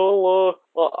like, Well,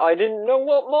 I didn't know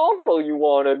what model you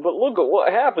wanted, but look at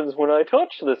what happens when I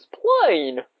touch this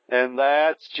plane. And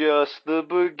that's just the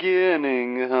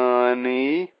beginning,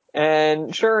 honey.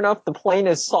 and sure enough, the plane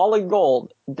is solid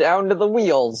gold, down to the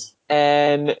wheels.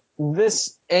 And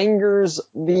this angers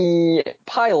the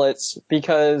pilots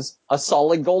because a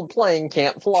solid gold plane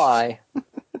can't fly.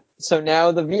 So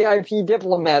now the VIP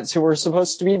diplomats who were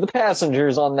supposed to be the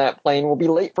passengers on that plane will be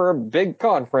late for a big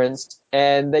conference,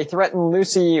 and they threaten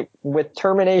Lucy with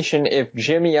termination if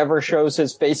Jimmy ever shows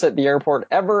his face at the airport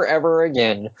ever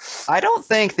again. I don't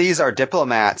think these are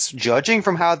diplomats. Judging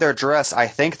from how they're dressed, I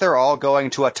think they're all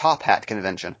going to a Top Hat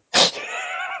convention.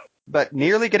 But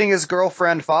nearly getting his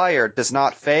girlfriend fired does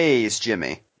not faze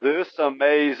Jimmy. This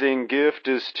amazing gift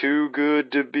is too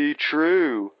good to be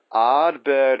true. I'd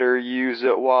better use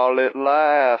it while it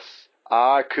lasts.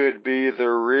 I could be the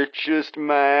richest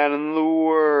man in the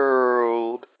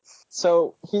world.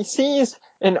 So he sees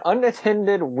an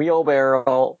unattended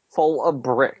wheelbarrow full of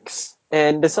bricks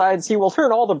and decides he will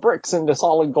turn all the bricks into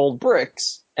solid gold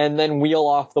bricks and then wheel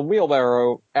off the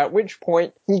wheelbarrow, at which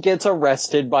point he gets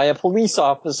arrested by a police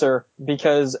officer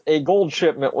because a gold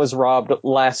shipment was robbed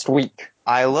last week.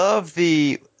 I love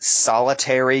the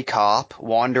solitary cop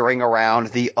wandering around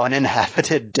the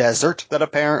uninhabited desert that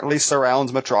apparently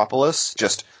surrounds Metropolis,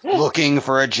 just looking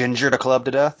for a ginger to club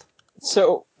to death.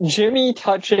 So Jimmy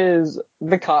touches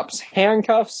the cop's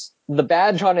handcuffs, the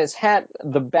badge on his hat,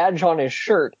 the badge on his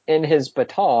shirt, and his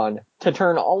baton to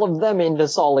turn all of them into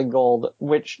solid gold,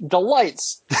 which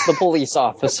delights the police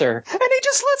officer. And he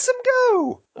just lets him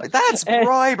go! Like, that's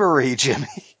bribery, Jimmy.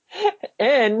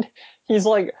 And he's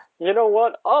like, You know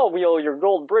what? I'll wheel your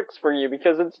gold bricks for you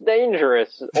because it's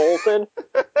dangerous, Olsen.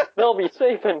 They'll be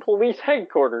safe in police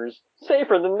headquarters.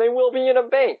 Safer than they will be in a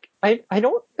bank. I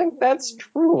don't think that's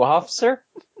true, officer.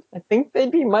 I think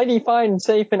they'd be mighty fine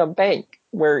safe in a bank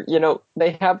where,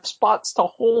 they have spots to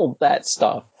hold that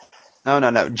stuff.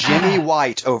 No. Jimmy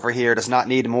White over here does not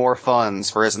need more funds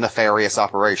for his nefarious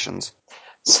operations.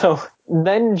 So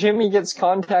then Jimmy gets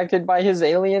contacted by his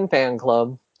alien fan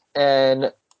club,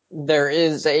 and there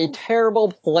is a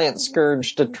terrible plant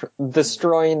scourge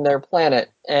destroying their planet,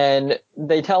 and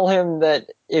they tell him that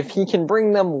if he can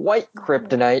bring them white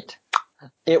kryptonite,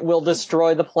 it will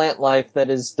destroy the plant life that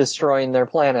is destroying their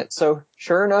planet. So,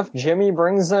 sure enough, Jimmy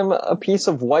brings them a piece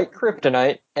of white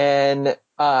kryptonite, and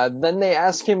then they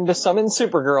ask him to summon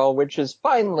Supergirl, which is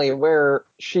finally where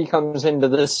she comes into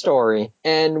this story.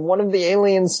 And one of the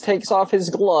aliens takes off his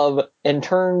glove and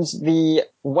turns the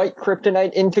white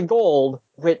kryptonite into gold,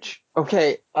 which,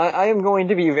 okay, I am going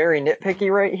to be very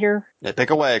nitpicky right here. Nitpick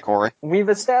away, Corey. We've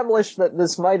established that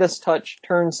this Midas touch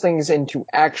turns things into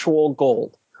actual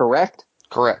gold, correct?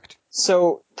 Correct.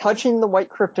 So, touching the white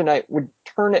kryptonite would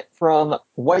turn it from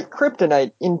white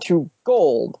kryptonite into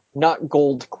gold, not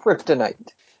gold kryptonite.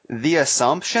 The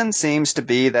assumption seems to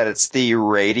be that it's the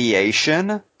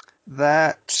radiation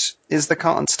that is the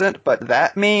constant, but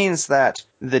that means that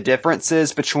the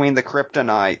differences between the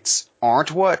kryptonites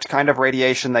aren't what kind of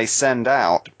radiation they send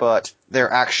out, but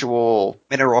their actual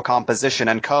mineral composition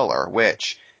and color,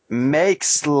 which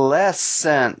makes less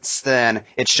sense than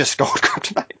it's just gold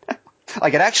kryptonite.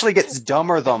 Like, it actually gets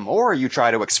dumber the more you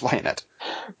try to explain it.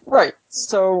 Right.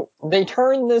 So, they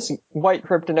turn this white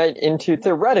kryptonite into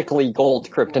theoretically gold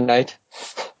kryptonite.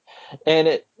 and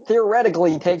it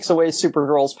theoretically takes away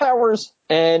Supergirl's powers,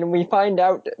 and we find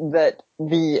out that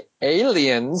the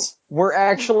aliens were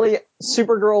actually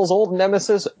Supergirl's old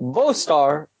nemesis,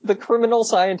 Vostar, the criminal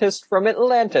scientist from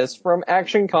Atlantis from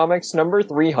Action Comics number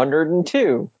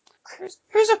 302.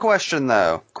 Here's a question,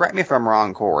 though. Correct me if I'm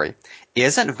wrong, Corey.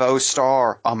 Isn't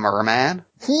Vostar a merman?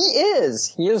 He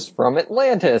is. He is from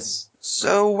Atlantis.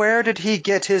 So where did he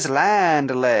get his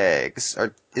land legs?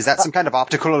 Or is that some kind of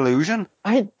optical illusion?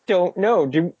 I don't know.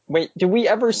 Do we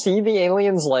ever see the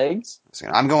aliens' legs?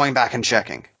 I'm going back and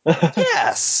checking.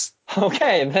 Yes!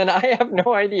 Okay, then I have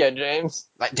no idea, James.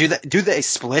 Like, do they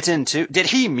split in two? Did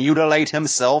he mutilate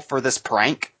himself for this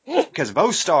prank? Because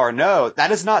Vostar, no,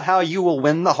 that is not how you will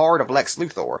win the heart of Lex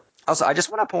Luthor. Also, I just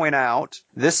want to point out,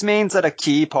 this means that a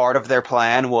key part of their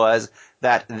plan was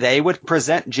that they would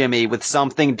present Jimmy with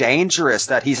something dangerous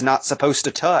that he's not supposed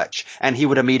to touch, and he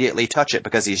would immediately touch it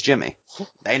because he's Jimmy.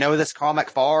 They know this comic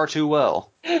far too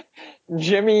well.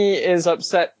 Jimmy is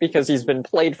upset because he's been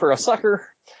played for a sucker,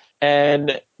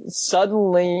 and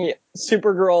suddenly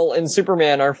Supergirl and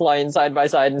Superman are flying side by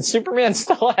side, and Superman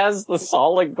still has the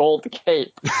solid gold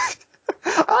cape.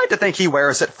 I like to think he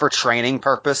wears it for training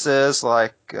purposes,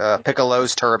 like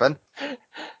Piccolo's turban.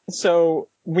 So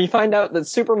we find out that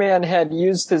Superman had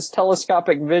used his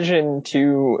telescopic vision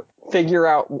to figure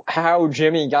out how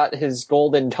Jimmy got his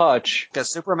golden touch. Because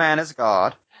Superman is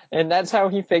God. And that's how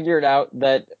he figured out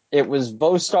that it was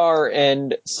Vostar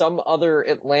and some other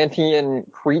Atlantean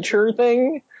creature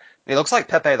thing. He looks like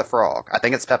Pepe the Frog. I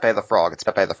think it's Pepe the Frog. It's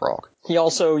Pepe the Frog. He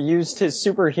also used his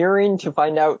super hearing to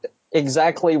find out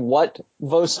exactly what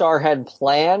Vostar had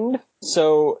planned.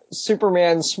 So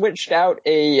Superman switched out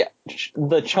the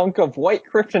chunk of white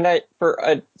kryptonite for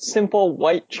a simple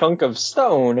white chunk of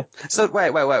stone. So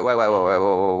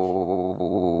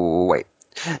wait.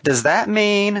 Does that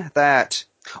mean that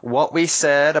what we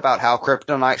said about how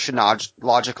kryptonite should not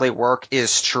logically work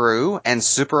is true, and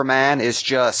Superman is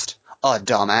just a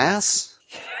dumbass?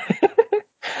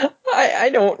 I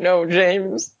don't know,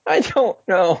 James. I don't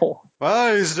know.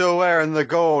 Why are you still wearing the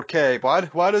gold cape?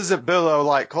 Why does it billow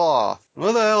like cloth?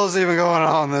 What the hell is even going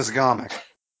on in this comic?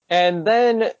 And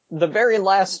then the very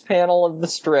last panel of the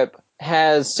strip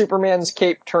has Superman's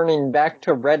cape turning back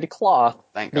to red cloth.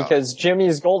 Thank God. Because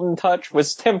Jimmy's golden touch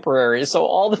was temporary, so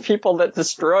all the people that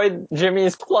destroyed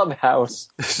Jimmy's clubhouse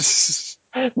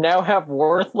now have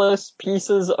worthless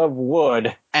pieces of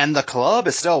wood. And the club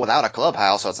is still without a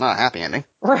clubhouse, so it's not a happy ending.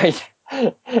 Right.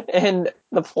 And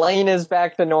the plane is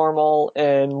back to normal,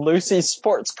 and Lucy's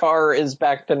sports car is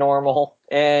back to normal,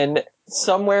 and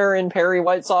somewhere in Perry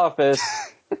White's office,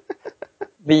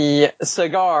 the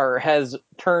cigar has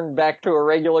turned back to a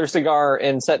regular cigar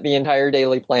and set the entire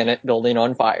Daily Planet building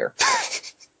on fire.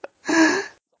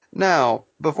 Now,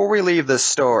 before we leave this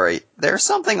story, there's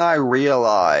something I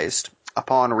realized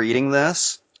upon reading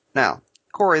this. Now,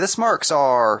 Corey, this marks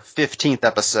our 15th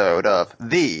episode of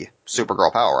the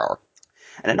Supergirl Power Hour.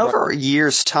 And in over a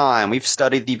year's time, we've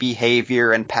studied the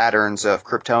behavior and patterns of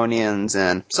Kryptonians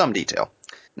in some detail.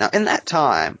 Now, in that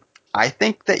time, I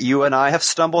think that you and I have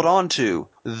stumbled onto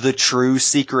the true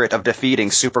secret of defeating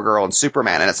Supergirl and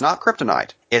Superman, and it's not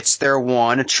kryptonite. It's their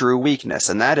one true weakness,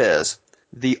 and that is,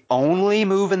 the only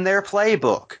move in their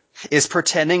playbook is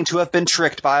pretending to have been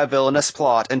tricked by a villainous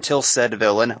plot until said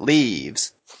villain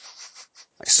leaves.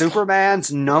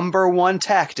 Superman's number one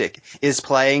tactic is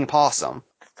playing possum.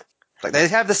 Like, they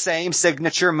have the same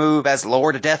signature move as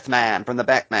Lord Deathman from the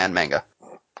Batman manga.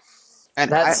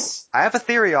 And I have a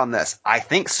theory on this. I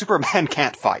think Superman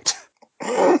can't fight.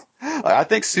 I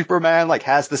think Superman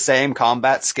has the same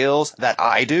combat skills that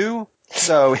I do.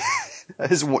 So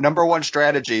his number one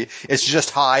strategy is to just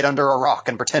hide under a rock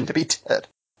and pretend to be dead.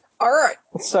 Alright,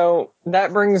 so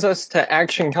that brings us to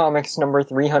Action Comics number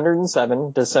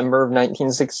 307, December of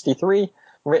 1963,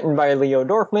 written by Leo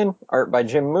Dorfman, art by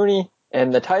Jim Mooney,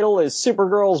 and the title is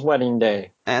Supergirl's Wedding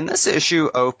Day. And this issue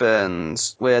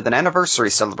opens with an anniversary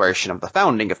celebration of the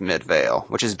founding of Midvale,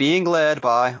 which is being led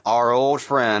by our old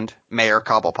friend, Mayor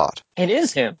Cobblepot. It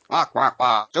is him. Wah, wah,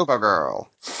 wah, Supergirl.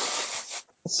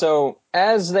 So,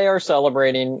 as they are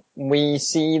celebrating, we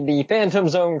see the Phantom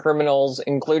Zone criminals,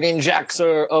 including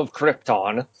Jaxer of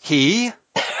Krypton,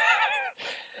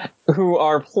 who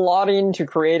are plotting to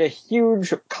create a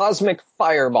huge cosmic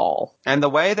fireball. And the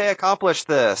way they accomplish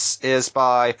this is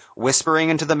by whispering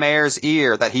into the mayor's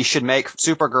ear that he should make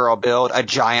Supergirl build a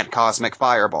giant cosmic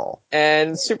fireball.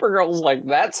 And Supergirl's like,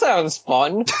 that sounds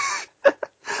fun.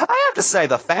 I have to say,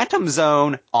 the Phantom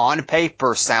Zone, on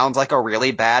paper, sounds like a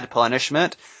really bad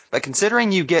punishment, but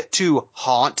considering you get to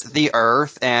haunt the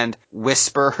Earth and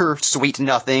whisper sweet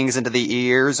nothings into the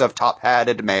ears of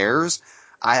top-hatted mayors,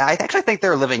 I actually think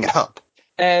they're living it up.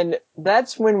 And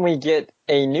that's when we get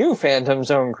a new Phantom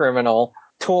Zone criminal,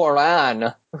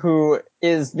 Toran, who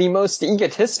is the most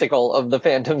egotistical of the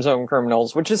Phantom Zone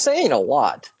criminals, which is saying a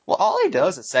lot. Well, all he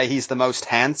does is say he's the most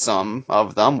handsome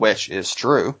of them, which is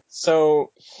true.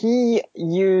 So he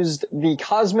used the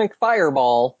Cosmic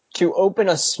Fireball to open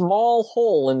a small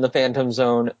hole in the Phantom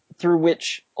Zone through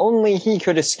which only he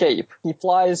could escape. He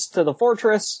flies to the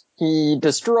fortress, he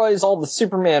destroys all the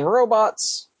Superman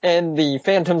robots, and the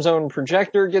Phantom Zone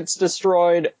projector gets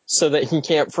destroyed so that he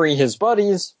can't free his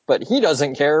buddies, but he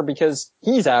doesn't care because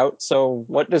he's out, so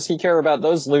what does he care about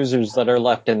those losers that are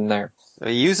left in there?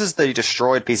 He uses the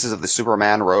destroyed pieces of the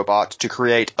Superman robot to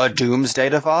create a doomsday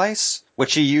device,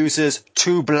 which he uses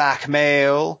to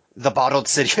blackmail the bottled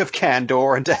city of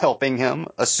Kandor into helping him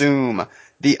assume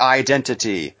the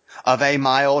identity of a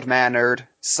mild-mannered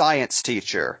science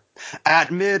teacher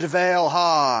at Midvale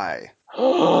High.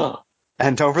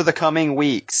 And over the coming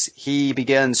weeks, he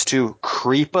begins to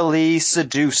creepily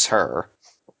seduce her.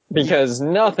 Because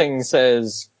nothing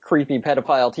says creepy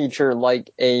pedophile teacher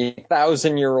like a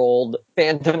 1,000-year-old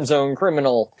Phantom Zone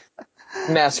criminal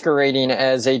masquerading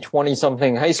as a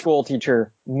 20-something high school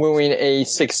teacher wooing a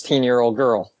 16-year-old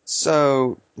girl.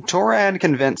 So, Toran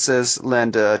convinces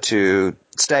Linda to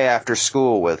stay after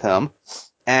school with him,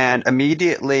 and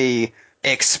immediately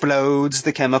explodes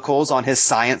the chemicals on his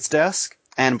science desk,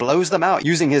 and blows them out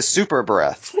using his super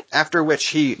breath, after which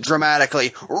he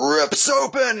dramatically rips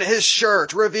open his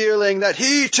shirt, revealing that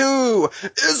he too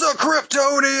is a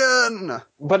Kryptonian!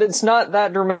 But it's not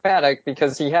that dramatic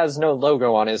because he has no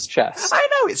logo on his chest. I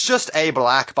know, it's just a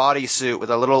black bodysuit with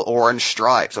a little orange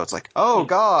stripe, so it's like, oh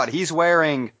god, he's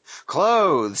wearing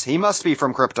clothes, he must be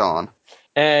from Krypton.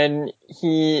 And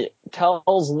he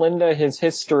tells Linda his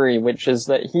history, which is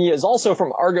that he is also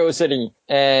from Argo City,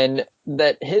 and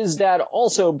that his dad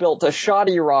also built a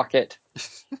shoddy rocket,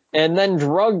 and then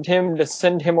drugged him to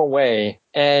send him away.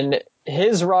 And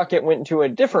his rocket went to a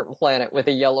different planet with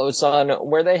a yellow sun,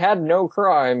 where they had no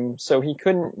crime, so he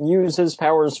couldn't use his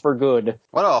powers for good.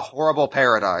 What a horrible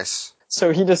paradise.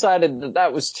 So he decided that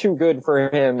that was too good for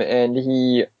him, and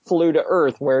he flew to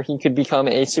Earth where he could become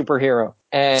a superhero.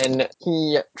 And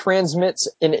he transmits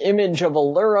an image of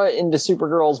Allura into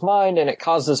Supergirl's mind, and it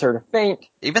causes her to faint.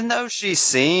 Even though she's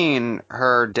seen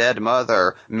her dead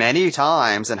mother many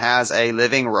times and has a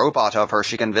living robot of her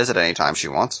she can visit anytime she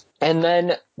wants. And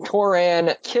then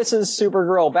Toran kisses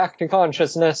Supergirl back to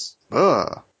consciousness.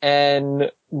 Ugh.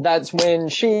 And that's when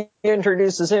she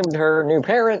introduces him to her new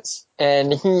parents,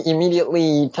 and he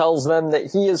immediately tells them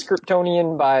that he is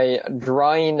Kryptonian by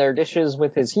drying their dishes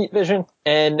with his heat vision.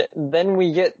 And then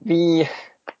we get the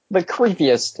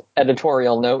creepiest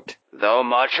editorial note. Though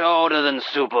much older than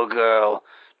Supergirl,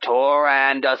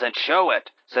 Toran doesn't show it,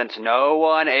 since no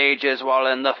one ages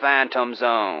while in the Phantom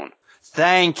Zone.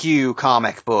 Thank you,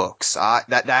 comic books.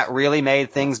 That really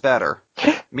made things better.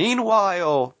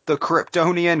 Meanwhile, the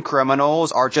Kryptonian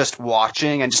criminals are just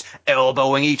watching and just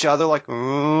elbowing each other like,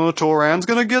 oh, Toran's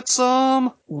gonna get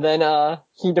some. Then,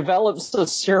 he develops a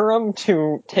serum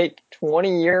to take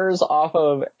 20 years off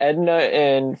of Edna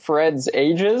and Fred's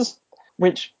ages,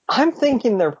 which I'm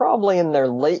thinking they're probably in their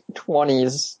late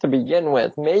 20s to begin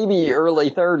with, maybe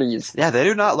early 30s. Yeah, they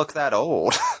do not look that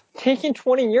old. Taking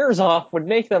 20 years off would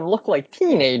make them look like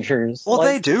teenagers. Well,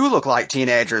 they do look like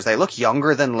teenagers. They look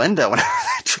younger than Linda whenever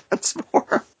they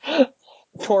transform.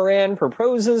 Toran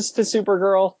proposes to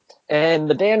Supergirl, and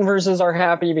the Danverses are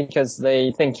happy because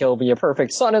they think he'll be a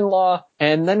perfect son-in-law.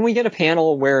 And then we get a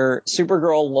panel where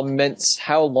Supergirl laments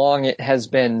how long it has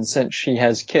been since she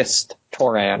has kissed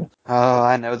Toran. Oh,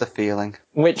 I know the feeling.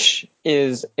 Which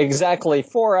is exactly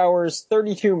 4 hours,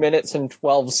 32 minutes, and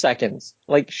 12 seconds.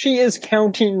 Like, she is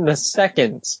counting the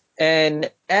seconds. And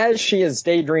as she is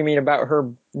daydreaming about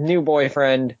her new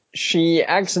boyfriend, she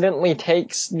accidentally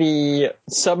takes the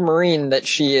submarine that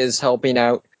she is helping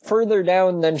out further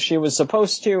down than she was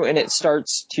supposed to, and it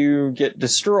starts to get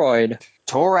destroyed.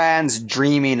 Toran's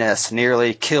dreaminess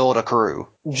nearly killed a crew.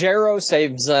 Jarrow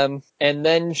saves them, and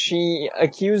then she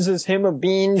accuses him of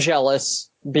being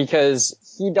jealous because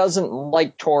he doesn't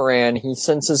like Toran. He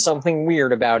senses something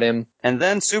weird about him. And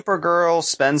then Supergirl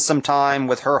spends some time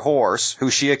with her horse,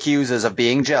 who she accuses of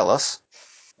being jealous.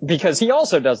 Because he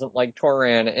also doesn't like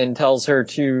Toran and tells her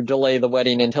to delay the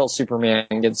wedding until Superman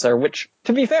gets there, which,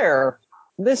 to be fair,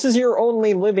 this is your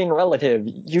only living relative.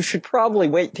 You should probably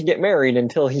wait to get married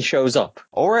until he shows up.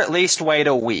 Or at least wait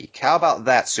a week. How about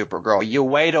that, Supergirl? You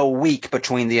wait a week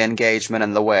between the engagement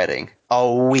and the wedding.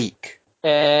 A week.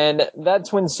 And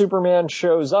that's when Superman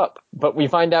shows up. But we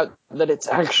find out that it's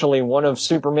actually one of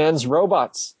Superman's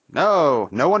robots. No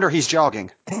wonder he's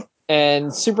jogging.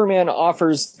 And Superman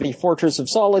offers the Fortress of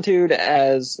Solitude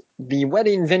as the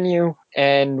wedding venue,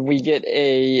 and we get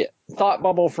a thought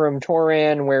bubble from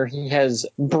Toran where he has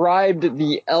bribed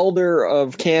the Elder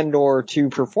of Kandor to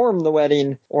perform the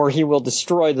wedding, or he will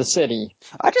destroy the city.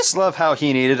 I just love how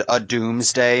he needed a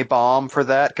doomsday bomb for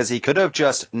that, because he could have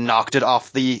just knocked it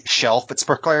off the shelf it's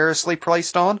precariously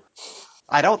placed on.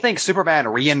 I don't think Superman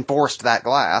reinforced that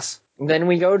glass. Then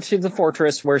we go to the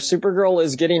fortress where Supergirl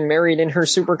is getting married in her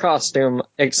super costume,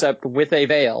 except with a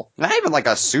veil. Not even like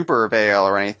a super veil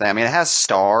or anything. I mean, it has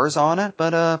stars on it,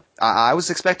 but I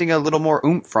was expecting a little more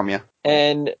oomph from you.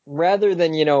 And rather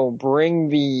than, bring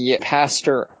the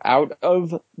pastor out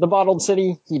of the bottled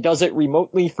city, he does it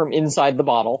remotely from inside the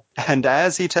bottle. And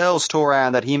as he tells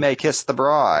Toran that he may kiss the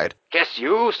bride. Kiss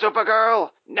you,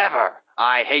 Supergirl? Never.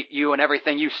 I hate you and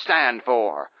everything you stand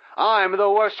for. I'm the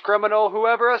worst criminal who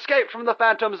ever escaped from the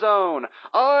Phantom Zone.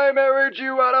 I married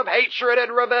you out of hatred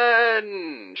and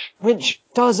revenge. Which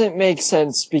doesn't make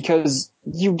sense because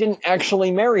you didn't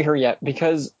actually marry her yet,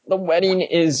 because the wedding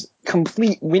is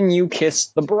complete when you kiss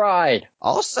the bride.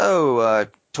 Also,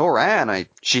 Toran,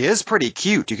 she is pretty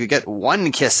cute. You could get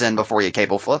one kiss in before you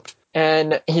cable flipped.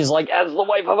 And he's like, As the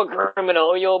wife of a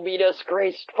criminal, you'll be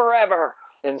disgraced forever.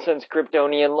 And since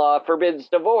Kryptonian law forbids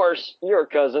divorce, your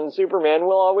cousin Superman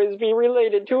will always be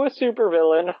related to a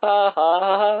supervillain. Ha ha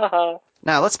ha ha.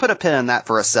 Now, let's put a pin in that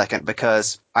for a second,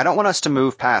 because I don't want us to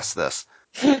move past this.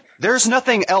 There's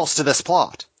nothing else to this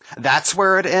plot. That's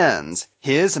where it ends.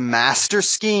 His master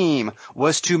scheme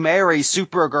was to marry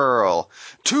Supergirl.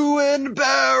 To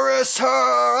embarrass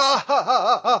her!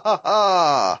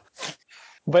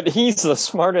 but he's the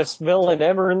smartest villain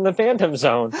ever in the Phantom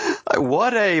Zone.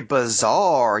 What a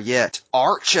bizarre, yet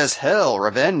arch as hell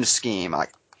revenge scheme. I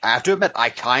have to admit, I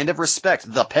kind of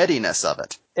respect the pettiness of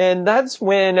it. And that's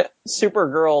when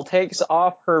Supergirl takes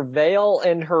off her veil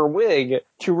and her wig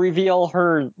to reveal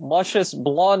her luscious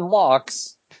blonde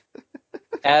locks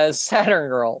as Saturn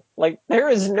Girl. Like, there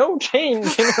is no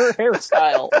change in her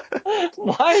hairstyle.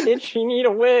 Why did she need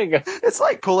a wig? It's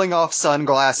like pulling off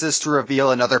sunglasses to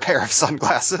reveal another pair of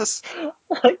sunglasses.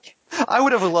 Like, I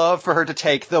would have loved for her to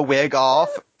take the wig off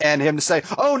and him to say,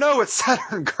 "Oh no, it's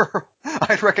Saturn Girl."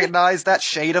 I'd recognize that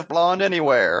shade of blonde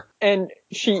anywhere. and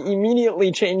she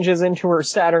immediately changes into her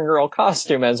Saturn Girl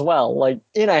costume as well, like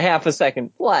in a half a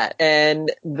second flat.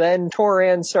 And then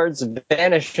Toran starts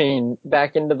vanishing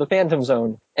back into the Phantom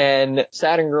Zone, and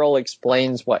Saturn Girl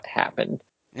explains what happened.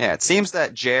 Yeah, it seems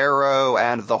that Jero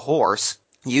and the horse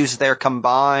used their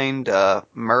combined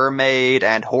mermaid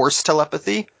and horse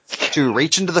telepathy to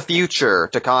reach into the future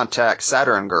to contact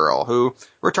Saturn Girl, who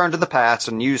returned to the past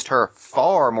and used her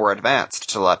far more advanced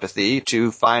telepathy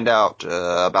to find out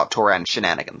about Toran's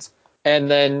shenanigans. And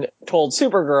then told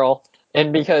Supergirl,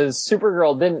 and because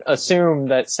Supergirl didn't assume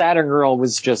that Saturn Girl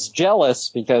was just jealous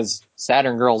because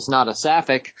Saturn Girl's not a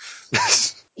sapphic,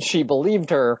 she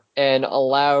believed her and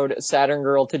allowed Saturn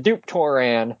Girl to dupe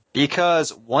Toran.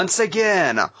 Because, once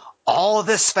again, all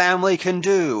this family can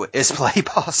do is play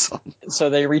possum. So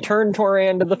they return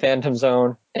Toran to the Phantom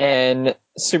Zone, and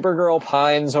Supergirl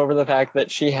pines over the fact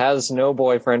that she has no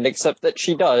boyfriend, except that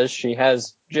she does. She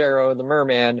has Jero the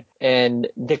Merman, and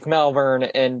Dick Malvern,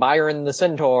 and Byron the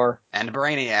Centaur. And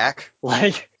Brainiac.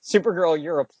 Like, Supergirl,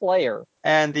 you're a player.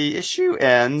 And the issue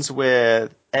ends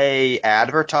with a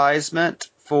advertisement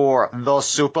for the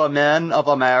Supermen of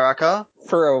America.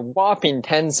 For a whopping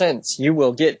 10 cents, you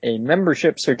will get a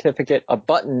membership certificate, a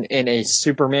button, and a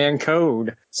Superman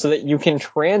code so that you can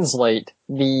translate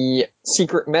the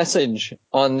secret message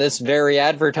on this very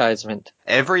advertisement.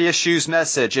 Every issue's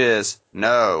message is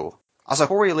no. Also,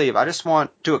 before we leave, I just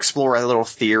want to explore a little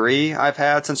theory I've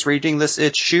had since reading this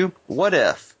issue. What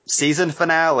if, season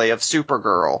finale of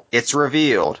Supergirl, it's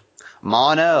revealed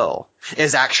Mon-El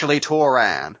is actually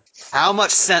Toran? How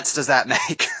much sense does that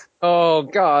make? Oh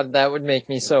god, that would make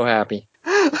me so happy.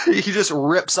 He just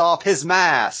rips off his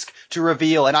mask to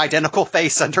reveal an identical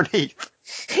face underneath.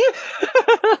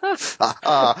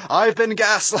 I've been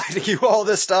gaslighting you all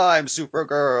this time,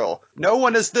 Supergirl. No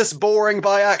one is this boring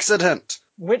by accident.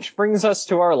 Which brings us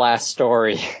to our last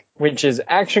story, which is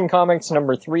Action Comics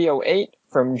number 308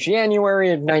 from January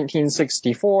of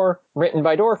 1964, written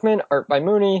by Dorfman, art by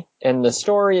Mooney, and the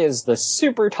story is The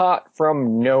Super Tot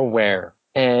from Nowhere.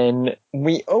 And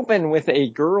we open with a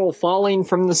girl falling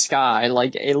from the sky,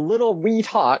 like a little wee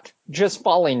tot just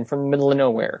falling from the middle of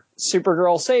nowhere.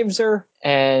 Supergirl saves her,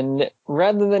 and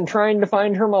rather than trying to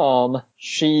find her mom,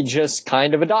 she just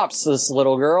kind of adopts this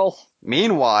little girl.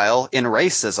 Meanwhile, in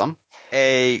racism,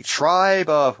 a tribe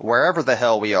of wherever the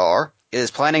hell we are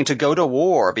is planning to go to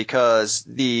war because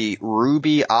the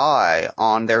ruby eye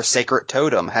on their sacred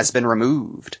totem has been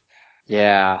removed.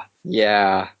 Yeah.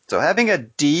 So having a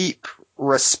deep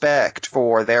respect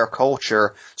for their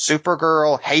culture,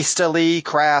 Supergirl hastily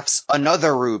crafts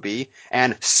another ruby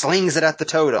and slings it at the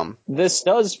totem. This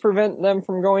does prevent them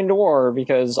from going to war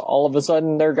because all of a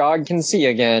sudden their god can see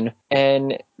again.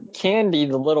 And Candy,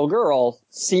 the little girl,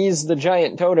 sees the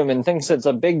giant totem and thinks it's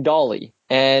a big dolly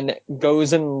and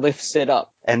goes and lifts it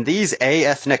up. And these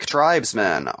A-ethnic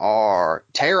tribesmen are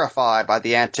terrified by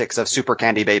the antics of Super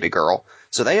Candy Baby Girl,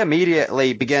 so they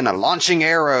immediately begin launching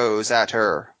arrows at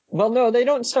her. Well, no, they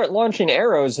don't start launching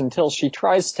arrows until she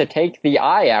tries to take the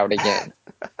eye out again.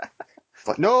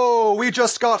 But no, we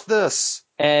just got this!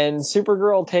 And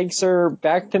Supergirl takes her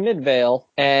back to Midvale,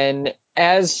 and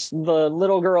as the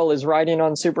little girl is riding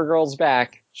on Supergirl's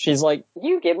back, she's like,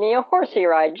 "You give me a horsey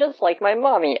ride just like my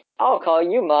mommy. I'll call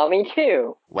you mommy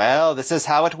too." Well, this is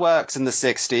how it works in the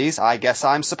 60s. I guess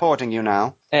I'm supporting you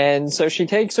now. And so she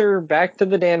takes her back to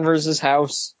the Danvers'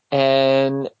 house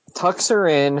and tucks her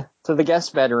in to the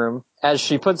guest bedroom as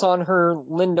she puts on her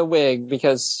Linda wig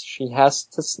because she has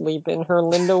to sleep in her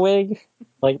Linda wig.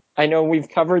 Like, I know we've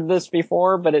covered this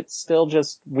before, but it's still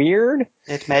just weird.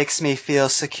 It makes me feel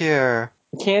secure.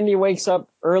 Candy wakes up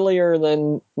earlier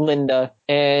than Linda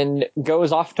and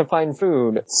goes off to find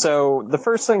food. So the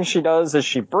first thing she does is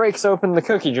she breaks open the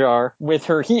cookie jar with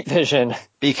her heat vision.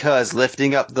 Because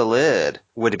lifting up the lid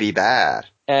would be bad.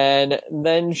 And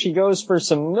then she goes for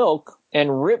some milk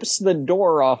and rips the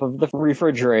door off of the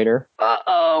refrigerator.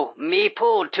 Uh-oh, me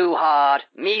pulled too hard.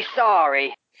 Me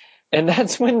sorry. And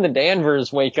that's when the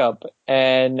Danvers wake up,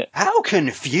 and How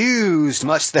confused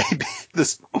must they be at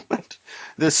this moment?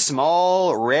 This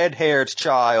small, red-haired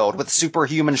child with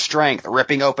superhuman strength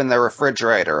ripping open the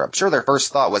refrigerator. I'm sure their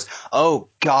first thought was, oh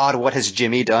God, what has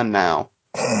Jimmy done now?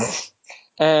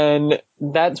 and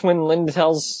that's when Linda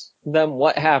tells them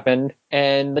what happened,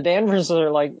 and the Danvers are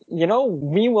like,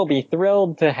 we will be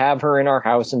thrilled to have her in our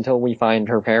house until we find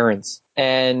her parents.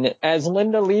 And as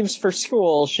Linda leaves for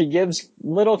school, she gives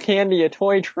little Candy a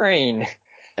toy train.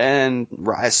 And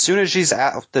as soon as she's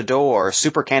out the door,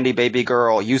 Super Candy Baby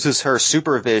Girl uses her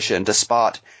supervision to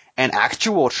spot an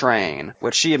actual train,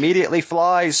 which she immediately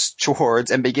flies towards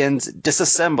and begins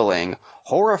disassembling,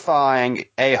 horrifying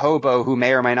a hobo who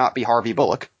may or may not be Harvey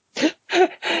Bullock.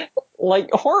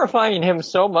 Like, horrifying him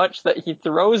so much that he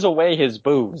throws away his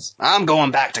booze. I'm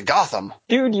going back to Gotham.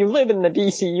 Dude, you live in the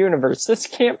DC universe. This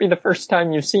can't be the first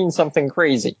time you've seen something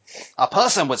crazy. A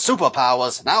person with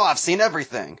superpowers. Now I've seen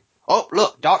everything. Oh,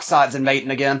 look, Darkseid's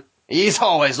invading again. He's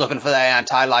always looking for the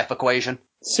anti-life equation.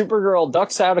 Supergirl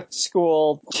ducks out of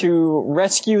school to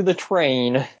rescue the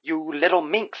train. You little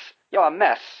minx, you're a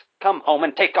mess. Come home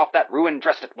and take off that ruined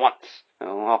dress at once.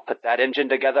 Oh, I'll put that engine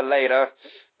together later.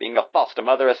 Being a foster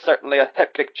mother is certainly a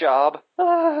hectic job.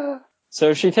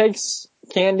 So she takes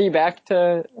Candy back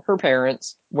to her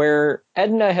parents, where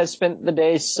Edna has spent the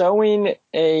day sewing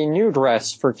a new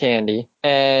dress for Candy,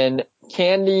 and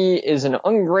Candy is an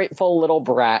ungrateful little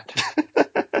brat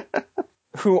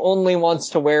who only wants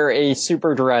to wear a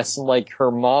super dress like her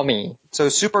mommy. So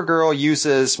Supergirl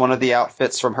uses one of the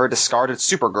outfits from her discarded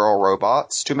Supergirl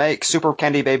robots to make Super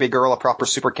Candy Baby Girl a proper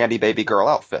Super Candy Baby Girl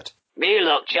outfit. Me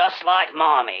look just like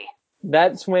mommy.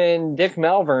 That's when Dick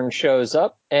Malvern shows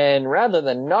up, and rather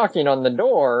than knocking on the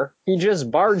door, he just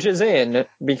barges in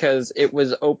because it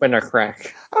was open a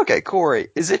crack. Okay, Corey,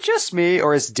 is it just me,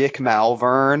 or is Dick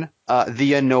Malvern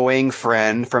the annoying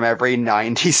friend from every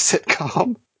 90s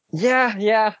sitcom?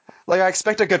 Yeah. Like, I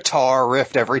expect a guitar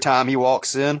riff every time he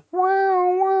walks in.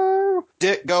 Wow, wow.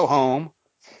 Dick, go home.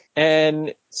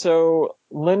 And so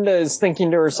Linda is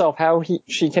thinking to herself how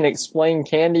she can explain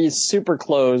Candy's super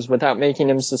clothes without making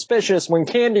him suspicious when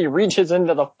Candy reaches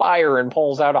into the fire and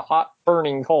pulls out a hot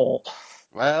burning coal.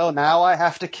 Well, now I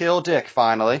have to kill Dick,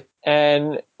 finally.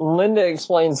 And Linda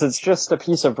explains it's just a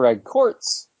piece of red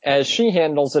quartz, as she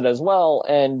handles it as well,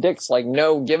 and Dick's like,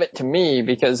 no, give it to me,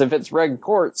 because if it's red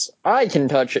quartz, I can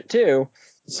touch it too.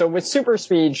 So with super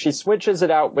speed, she switches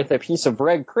it out with a piece of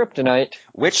red kryptonite.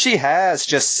 Which she has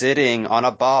just sitting on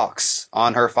a box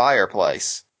on her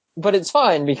fireplace. But it's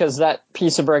fine, because that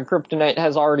piece of red kryptonite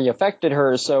has already affected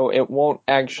her, so it won't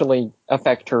actually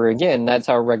affect her again. That's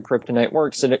how red kryptonite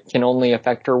works, and it can only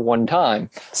affect her one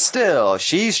time. Still,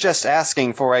 she's just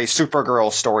asking for a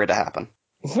Supergirl story to happen.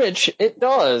 Which it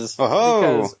does. Oh.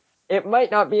 Because it might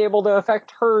not be able to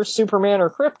affect her, Superman, or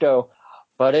Krypto,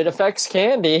 but it affects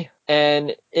Candy.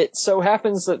 And it so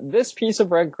happens that this piece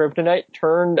of red kryptonite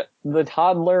turned the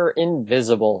toddler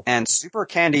invisible. And Super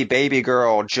Candy Baby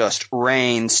Girl just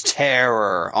rains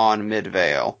terror on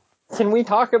Midvale. Can we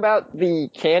talk about the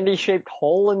candy-shaped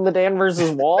hole in the Danvers'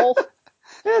 wall?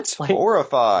 It's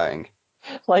horrifying.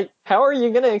 Like, how are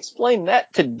you going to explain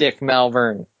that to Dick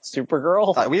Malvern,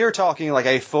 Supergirl? We are talking like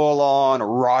a full-on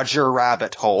Roger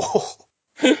Rabbit hole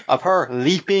of her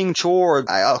leaping toward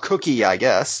a cookie, I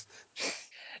guess.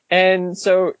 And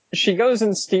so she goes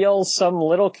and steals some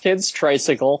little kid's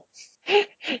tricycle,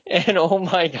 and oh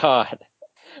my god,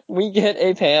 we get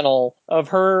a panel of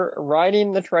her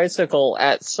riding the tricycle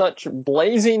at such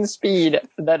blazing speed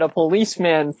that a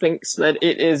policeman thinks that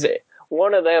it is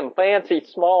one of them fancy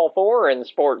small foreign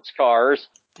sports cars.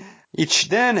 He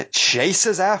then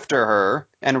chases after her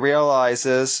and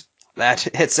realizes that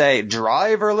it's a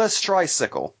driverless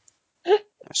tricycle.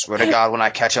 I swear to God, when I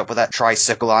catch up with that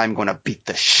tricycle, I'm going to beat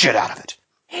the shit out of it.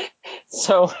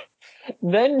 So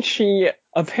then she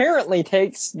apparently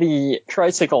takes the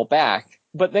tricycle back,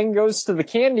 but then goes to the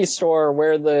candy store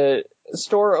where the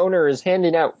store owner is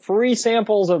handing out free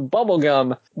samples of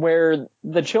bubblegum where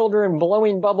the children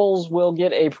blowing bubbles will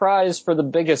get a prize for the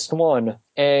biggest one.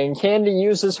 And Candy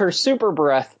uses her super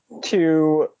breath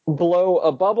to blow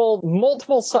a bubble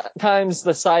multiple times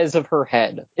the size of her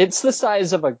head. It's the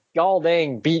size of a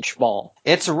gall-dang beach ball.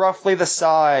 It's roughly the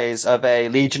size of a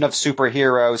Legion of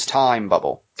Superheroes time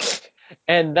bubble.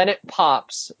 And then it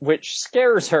pops, which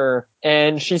scares her,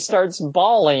 and she starts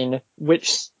bawling,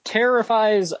 which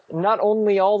terrifies not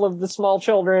only all of the small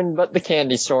children, but the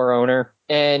candy store owner,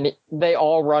 and they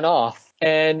all run off.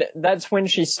 And that's when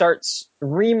she starts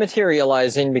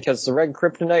rematerializing because the red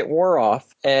kryptonite wore off.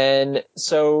 And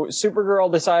so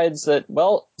Supergirl decides that,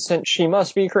 well, since she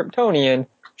must be Kryptonian,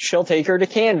 she'll take her to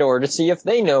Kandor to see if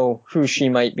they know who she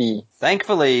might be.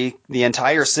 Thankfully, the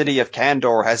entire city of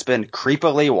Kandor has been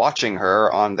creepily watching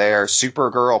her on their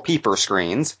Supergirl peeper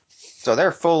screens, so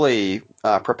they're fully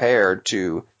prepared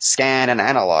to scan and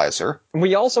analyze her.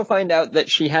 We also find out that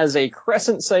she has a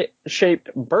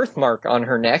crescent-shaped birthmark on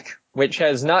her neck, which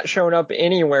has not shown up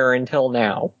anywhere until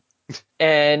now.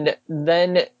 And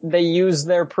then they use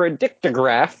their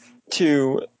predictograph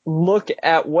to look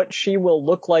at what she will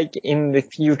look like in the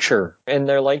future. And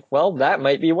they're like, well, that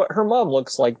might be what her mom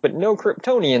looks like, but no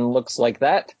Kryptonian looks like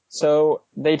that. So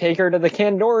they take her to the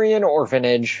Kandorian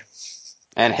orphanage.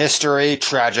 And history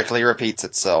tragically repeats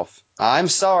itself. I'm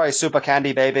sorry, Super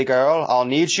Candy Baby Girl. I'll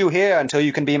need you here until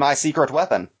you can be my secret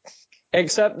weapon.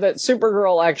 Except that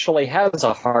Supergirl actually has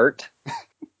a heart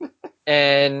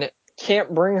and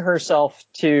can't bring herself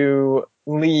to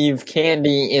leave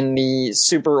Candy in the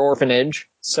super orphanage.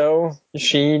 So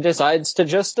she decides to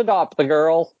just adopt the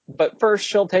girl, but first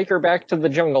she'll take her back to the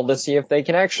jungle to see if they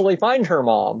can actually find her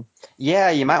mom. Yeah,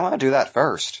 you might want to do that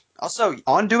first. Also,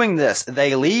 on doing this,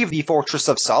 they leave the Fortress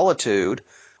of Solitude,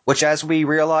 which, as we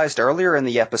realized earlier in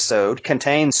the episode,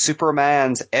 contains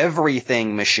Superman's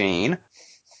everything machine.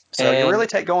 So you really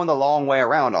take going the long way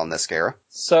around on this, Kara.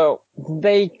 So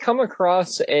they come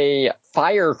across a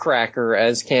firecracker,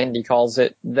 as Candy calls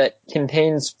it, that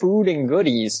contains food and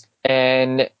goodies.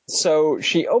 And so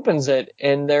she opens it,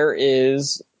 and there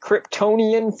is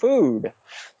Kryptonian food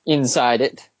inside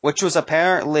it. Which was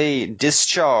apparently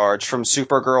discharged from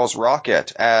Supergirl's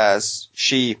rocket as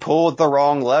she pulled the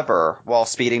wrong lever while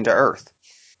speeding to Earth.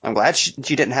 I'm glad she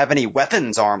didn't have any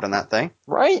weapons armed on that thing.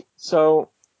 Right? So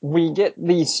we get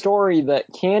the story that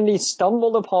Candy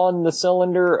stumbled upon the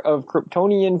cylinder of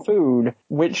Kryptonian food,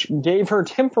 which gave her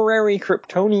temporary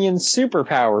Kryptonian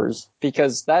superpowers,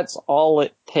 because that's all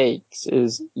it takes,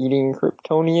 is eating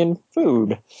Kryptonian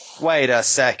food. Wait a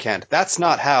second. That's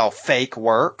not how fake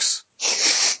works.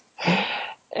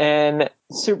 And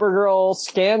Supergirl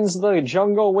scans the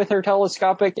jungle with her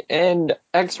telescopic and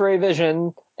X-ray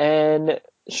vision, and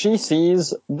she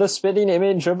sees the spitting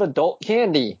image of adult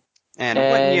Candy. And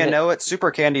wouldn't you know it, Super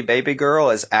Candy Baby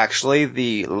Girl is actually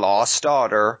the lost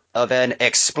daughter of an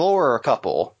explorer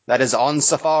couple that is on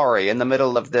safari in the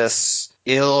middle of this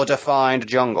ill-defined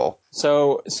jungle.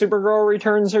 So Supergirl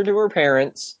returns her to her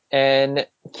parents, and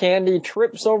Candy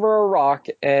trips over a rock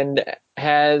and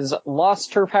has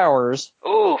lost her powers.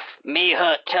 Oof, me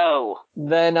hurt toe.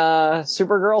 Then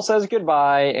Supergirl says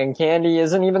goodbye, and Candy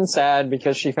isn't even sad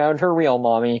because she found her real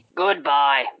mommy.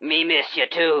 Goodbye, me miss you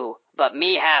too. But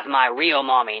me have my real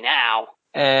mommy now.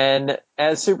 And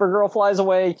as Supergirl flies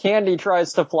away, Candy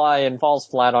tries to fly and falls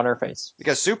flat on her face.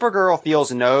 Because Supergirl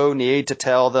feels no need to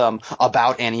tell them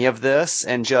about any of this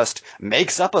and just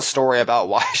makes up a story about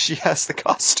why she has the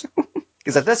costume.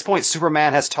 Because at this point,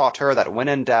 Superman has taught her that when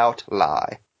in doubt,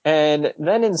 lie. And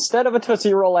then instead of a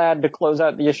Tootsie Roll ad to close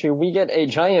out the issue, we get a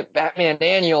giant Batman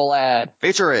annual ad.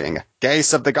 Featuring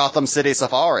Case of the Gotham City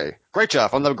Safari, Creature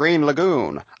from the Green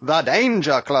Lagoon, The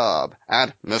Danger Club,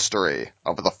 and Mystery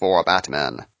of the Four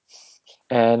Batmen.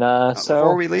 And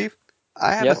Before we leave,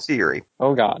 I have a Yes? theory.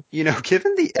 Oh god. You know,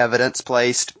 given the evidence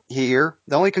placed here,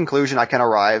 the only conclusion I can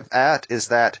arrive at is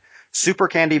that Super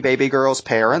Candy Baby Girl's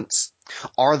parents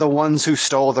are the ones who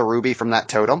stole the ruby from that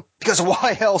totem. Because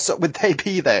why else would they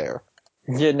be there?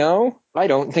 You know, I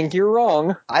don't think you're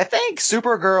wrong. I think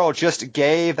Supergirl just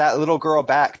gave that little girl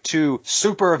back to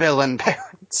supervillain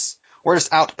parents. We're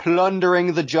just out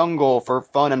plundering the jungle for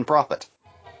fun and profit.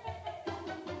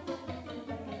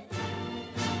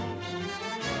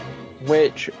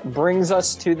 Which brings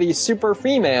us to the super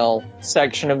female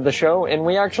section of the show, and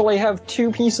we actually have two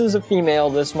pieces of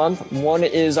female this month. One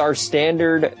is our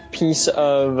standard piece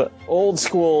of old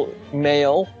school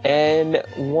mail, and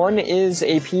one is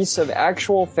a piece of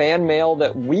actual fan mail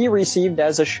that we received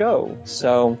as a show.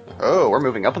 So, Oh, we're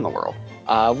moving up in the world.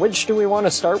 which do we want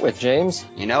to start with, James?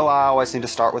 You know, I always need to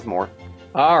start with more.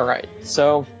 Alright,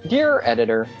 so, dear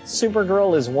editor,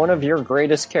 Supergirl is one of your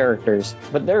greatest characters,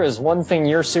 but there is one thing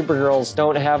your Supergirls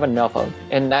don't have enough of,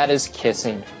 and that is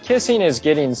kissing. Kissing is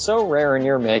getting so rare in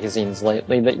your magazines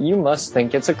lately that you must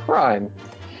think it's a crime.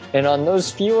 And on those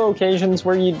few occasions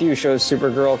where you do show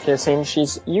Supergirl kissing,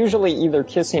 she's usually either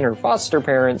kissing her foster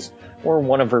parents or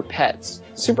one of her pets.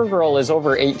 Supergirl is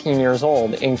over 18 years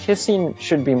old, and kissing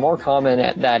should be more common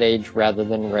at that age rather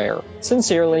than rare.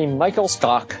 Sincerely, Michael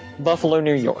Stock, Buffalo,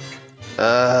 New York.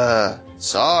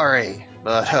 Sorry,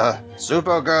 but,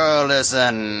 Supergirl is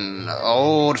an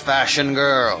old-fashioned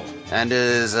girl, and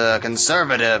is,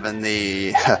 conservative in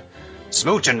the,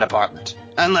 smooching department.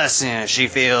 Unless, she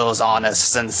feels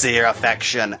honest, sincere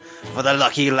affection for the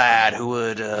lucky lad who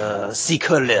would, seek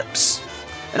her lips.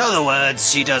 In other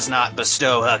words, she does not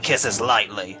bestow her kisses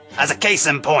lightly. As a case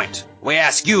in point, we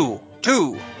ask you,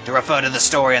 too, to refer to the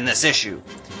story in this issue.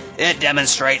 It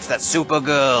demonstrates that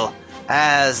Supergirl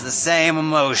has the same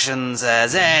emotions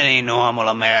as any normal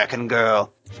American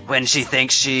girl when she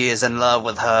thinks she is in love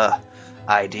with her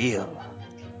ideal.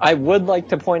 I would like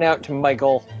to point out to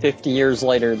Michael, 50 years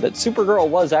later, that Supergirl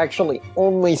was actually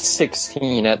only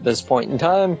 16 at this point in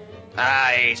time.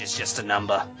 Age is just a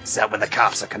number, except when the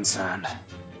cops are concerned.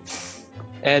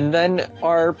 And then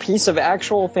our piece of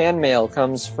actual fan mail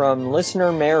comes from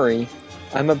listener Mary.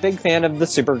 I'm a big fan of the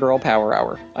Supergirl Power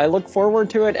Hour. I look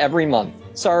forward to it every month.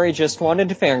 Sorry, just wanted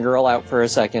to fangirl out for a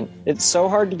second. It's so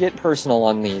hard to get personal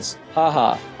on these.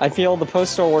 Haha. I feel the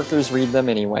postal workers read them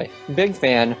anyway. Big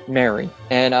fan, Mary.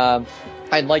 And,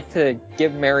 I'd like to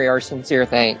give Mary our sincere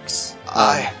thanks.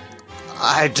 I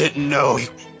didn't know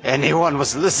anyone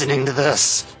was listening to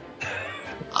this.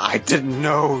 I didn't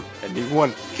know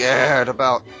anyone cared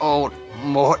about old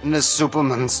Morton as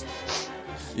Superman's.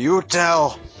 You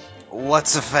tell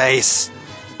What's-Her-Face.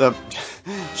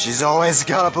 She's always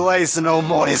got a place in old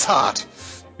Morty's heart.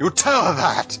 You tell her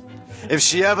that. If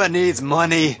she ever needs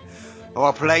money or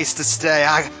a place to stay,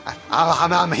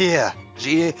 I'm here.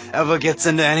 She ever gets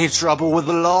into any trouble with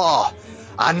the law,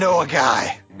 I know a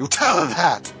guy. You tell her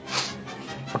that.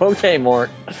 Okay, Mort.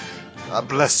 God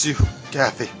bless you,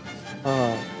 Kathy.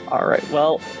 Alright,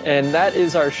 well, and that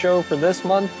is our show for this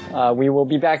month. We will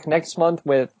be back next month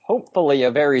with hopefully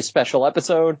a very special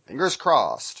episode. Fingers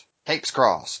crossed. Capes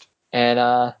crossed.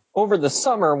 And, over the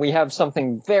summer, we have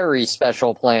something very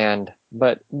special planned,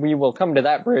 but we will come to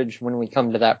that bridge when we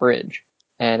come to that bridge.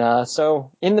 And,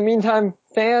 so, in the meantime,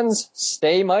 fans,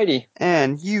 stay mighty.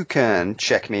 And you can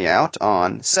check me out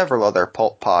on several other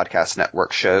Pulp Podcast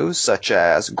Network shows, such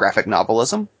as Graphic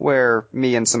Novelism, where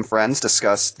me and some friends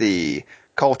discuss the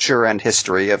culture and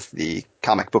history of the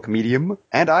comic book medium,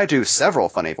 and I do several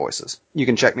funny voices. You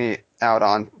can check me out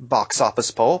on Box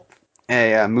Office Pulp,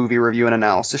 a movie review and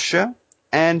analysis show,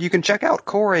 and you can check out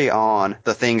Corey on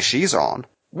The Things She's On.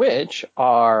 Which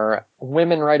are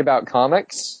Women Write About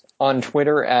Comics, on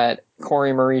Twitter at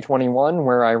CoreyMarie21,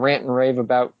 where I rant and rave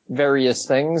about various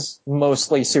things,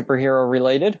 mostly superhero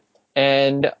related,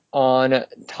 and on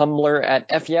Tumblr at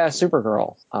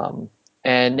FYeahSupergirl.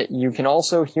 And you can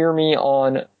also hear me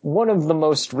on one of the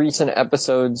most recent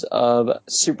episodes of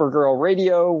Supergirl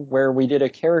Radio, where we did a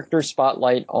character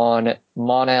spotlight on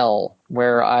Mon-El,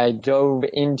 where I dove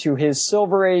into his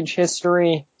Silver Age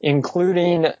history,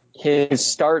 including his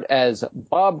start as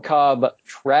Bob Cobb,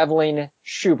 traveling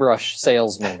shoebrush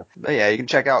salesman. But yeah, you can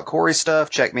check out Corey's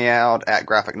stuff, check me out at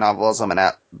Graphic Novelism and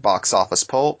at Box Office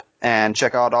Pulp, and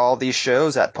check out all these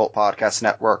shows at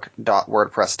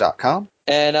pulppodcastnetwork.wordpress.com.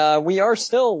 And we are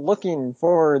still looking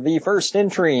for the first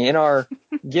entry in our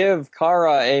Give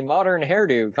Kara a Modern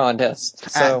Hairdo contest.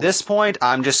 So, At this point,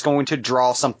 I'm just going to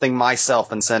draw something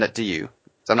myself and send it to you.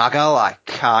 So I'm not gonna lie,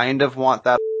 kind of want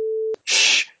that.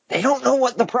 shh, they don't know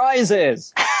what the prize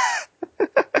is.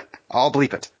 I'll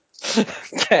bleep it.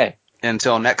 Okay.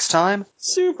 Until next time,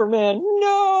 Superman,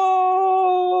 no!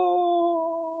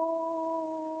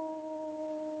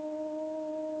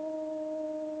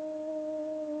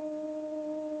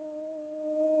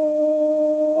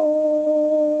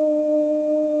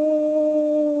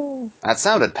 that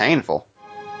sounded painful.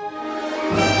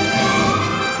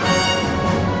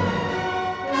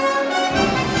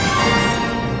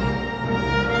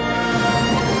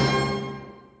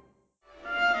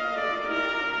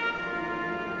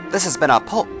 This has been a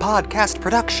Pulp Podcast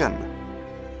production.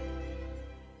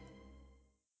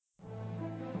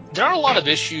 There are a lot of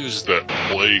issues that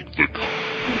plague the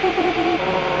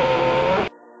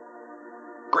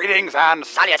Greetings and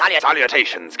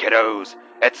salutations, kiddos.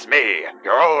 It's me,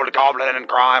 your old goblin in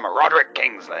crime, Roderick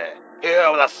Kingsley,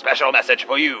 here with a special message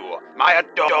for you, my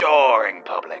adoring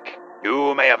public.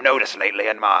 You may have noticed lately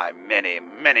in my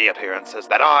many appearances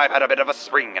that I've had a bit of a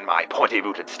spring in my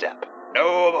pointy-booted step.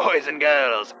 No, boys and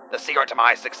girls, the secret to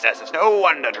my success is no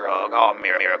wonder drug or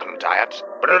miracle diet,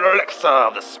 but an elixir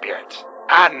of the spirit.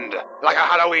 And, like a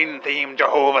Halloween-themed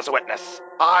Jehovah's Witness,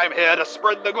 I'm here to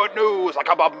spread the good news like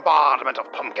a bombardment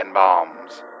of pumpkin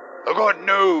bombs. The good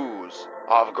news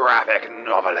of graphic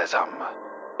novelism.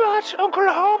 But, Uncle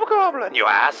Hobgoblin, you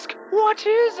ask, what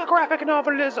is a graphic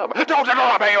novelism? Don't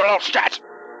interrupt me, you little shit!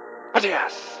 But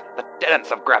yes, the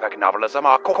tenets of graphic novelism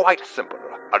are quite simple.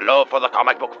 A love for the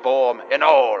comic book form in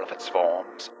all of its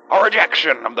forms. A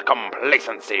rejection of the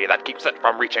complacency that keeps it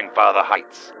from reaching further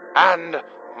heights. And,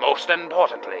 most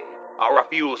importantly, a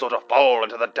refusal to fall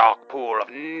into the dark pool of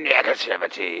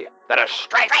negativity that has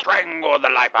strangled the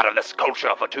life out of this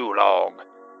culture for too long.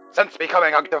 Since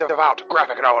becoming a devout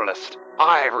graphic novelist,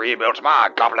 I've rebuilt my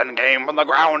goblin game from the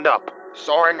ground up,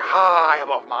 soaring high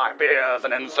above my fears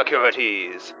and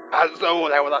insecurities, as though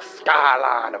they were the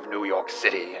skyline of New York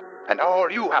City. And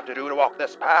all you have to do to walk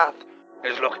this path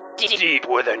is look deep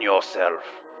within yourself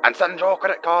and send your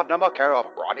credit card number care of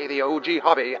Ronnie the OG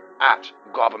Hobby at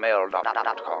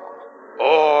gobmail.com.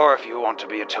 Or if you want to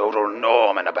be a total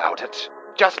Norman about it,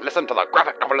 just listen to the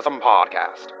Graphic Novelism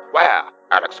Podcast, where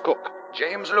Alex Cook,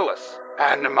 James Lewis,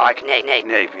 and Mike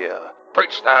Napier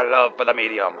preach their love for the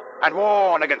medium and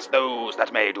warn against those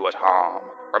that may do it harm.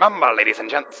 Remember, ladies and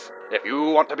gents, if you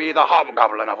want to be the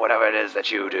hobgoblin of whatever it is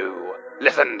that you do,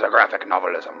 listen to Graphic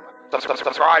Novelism.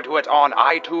 Subscribe to it on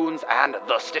iTunes and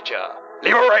The Stitcher.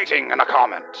 Leave a rating and a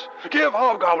comment. Give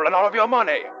Hobgoblin all of your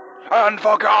money. And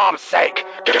for God's sake,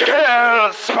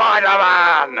 kill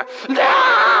Spider-Man!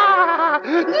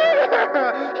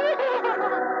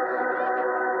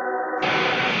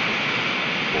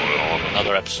 on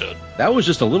another episode. That was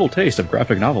just a little taste of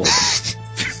graphic novelism.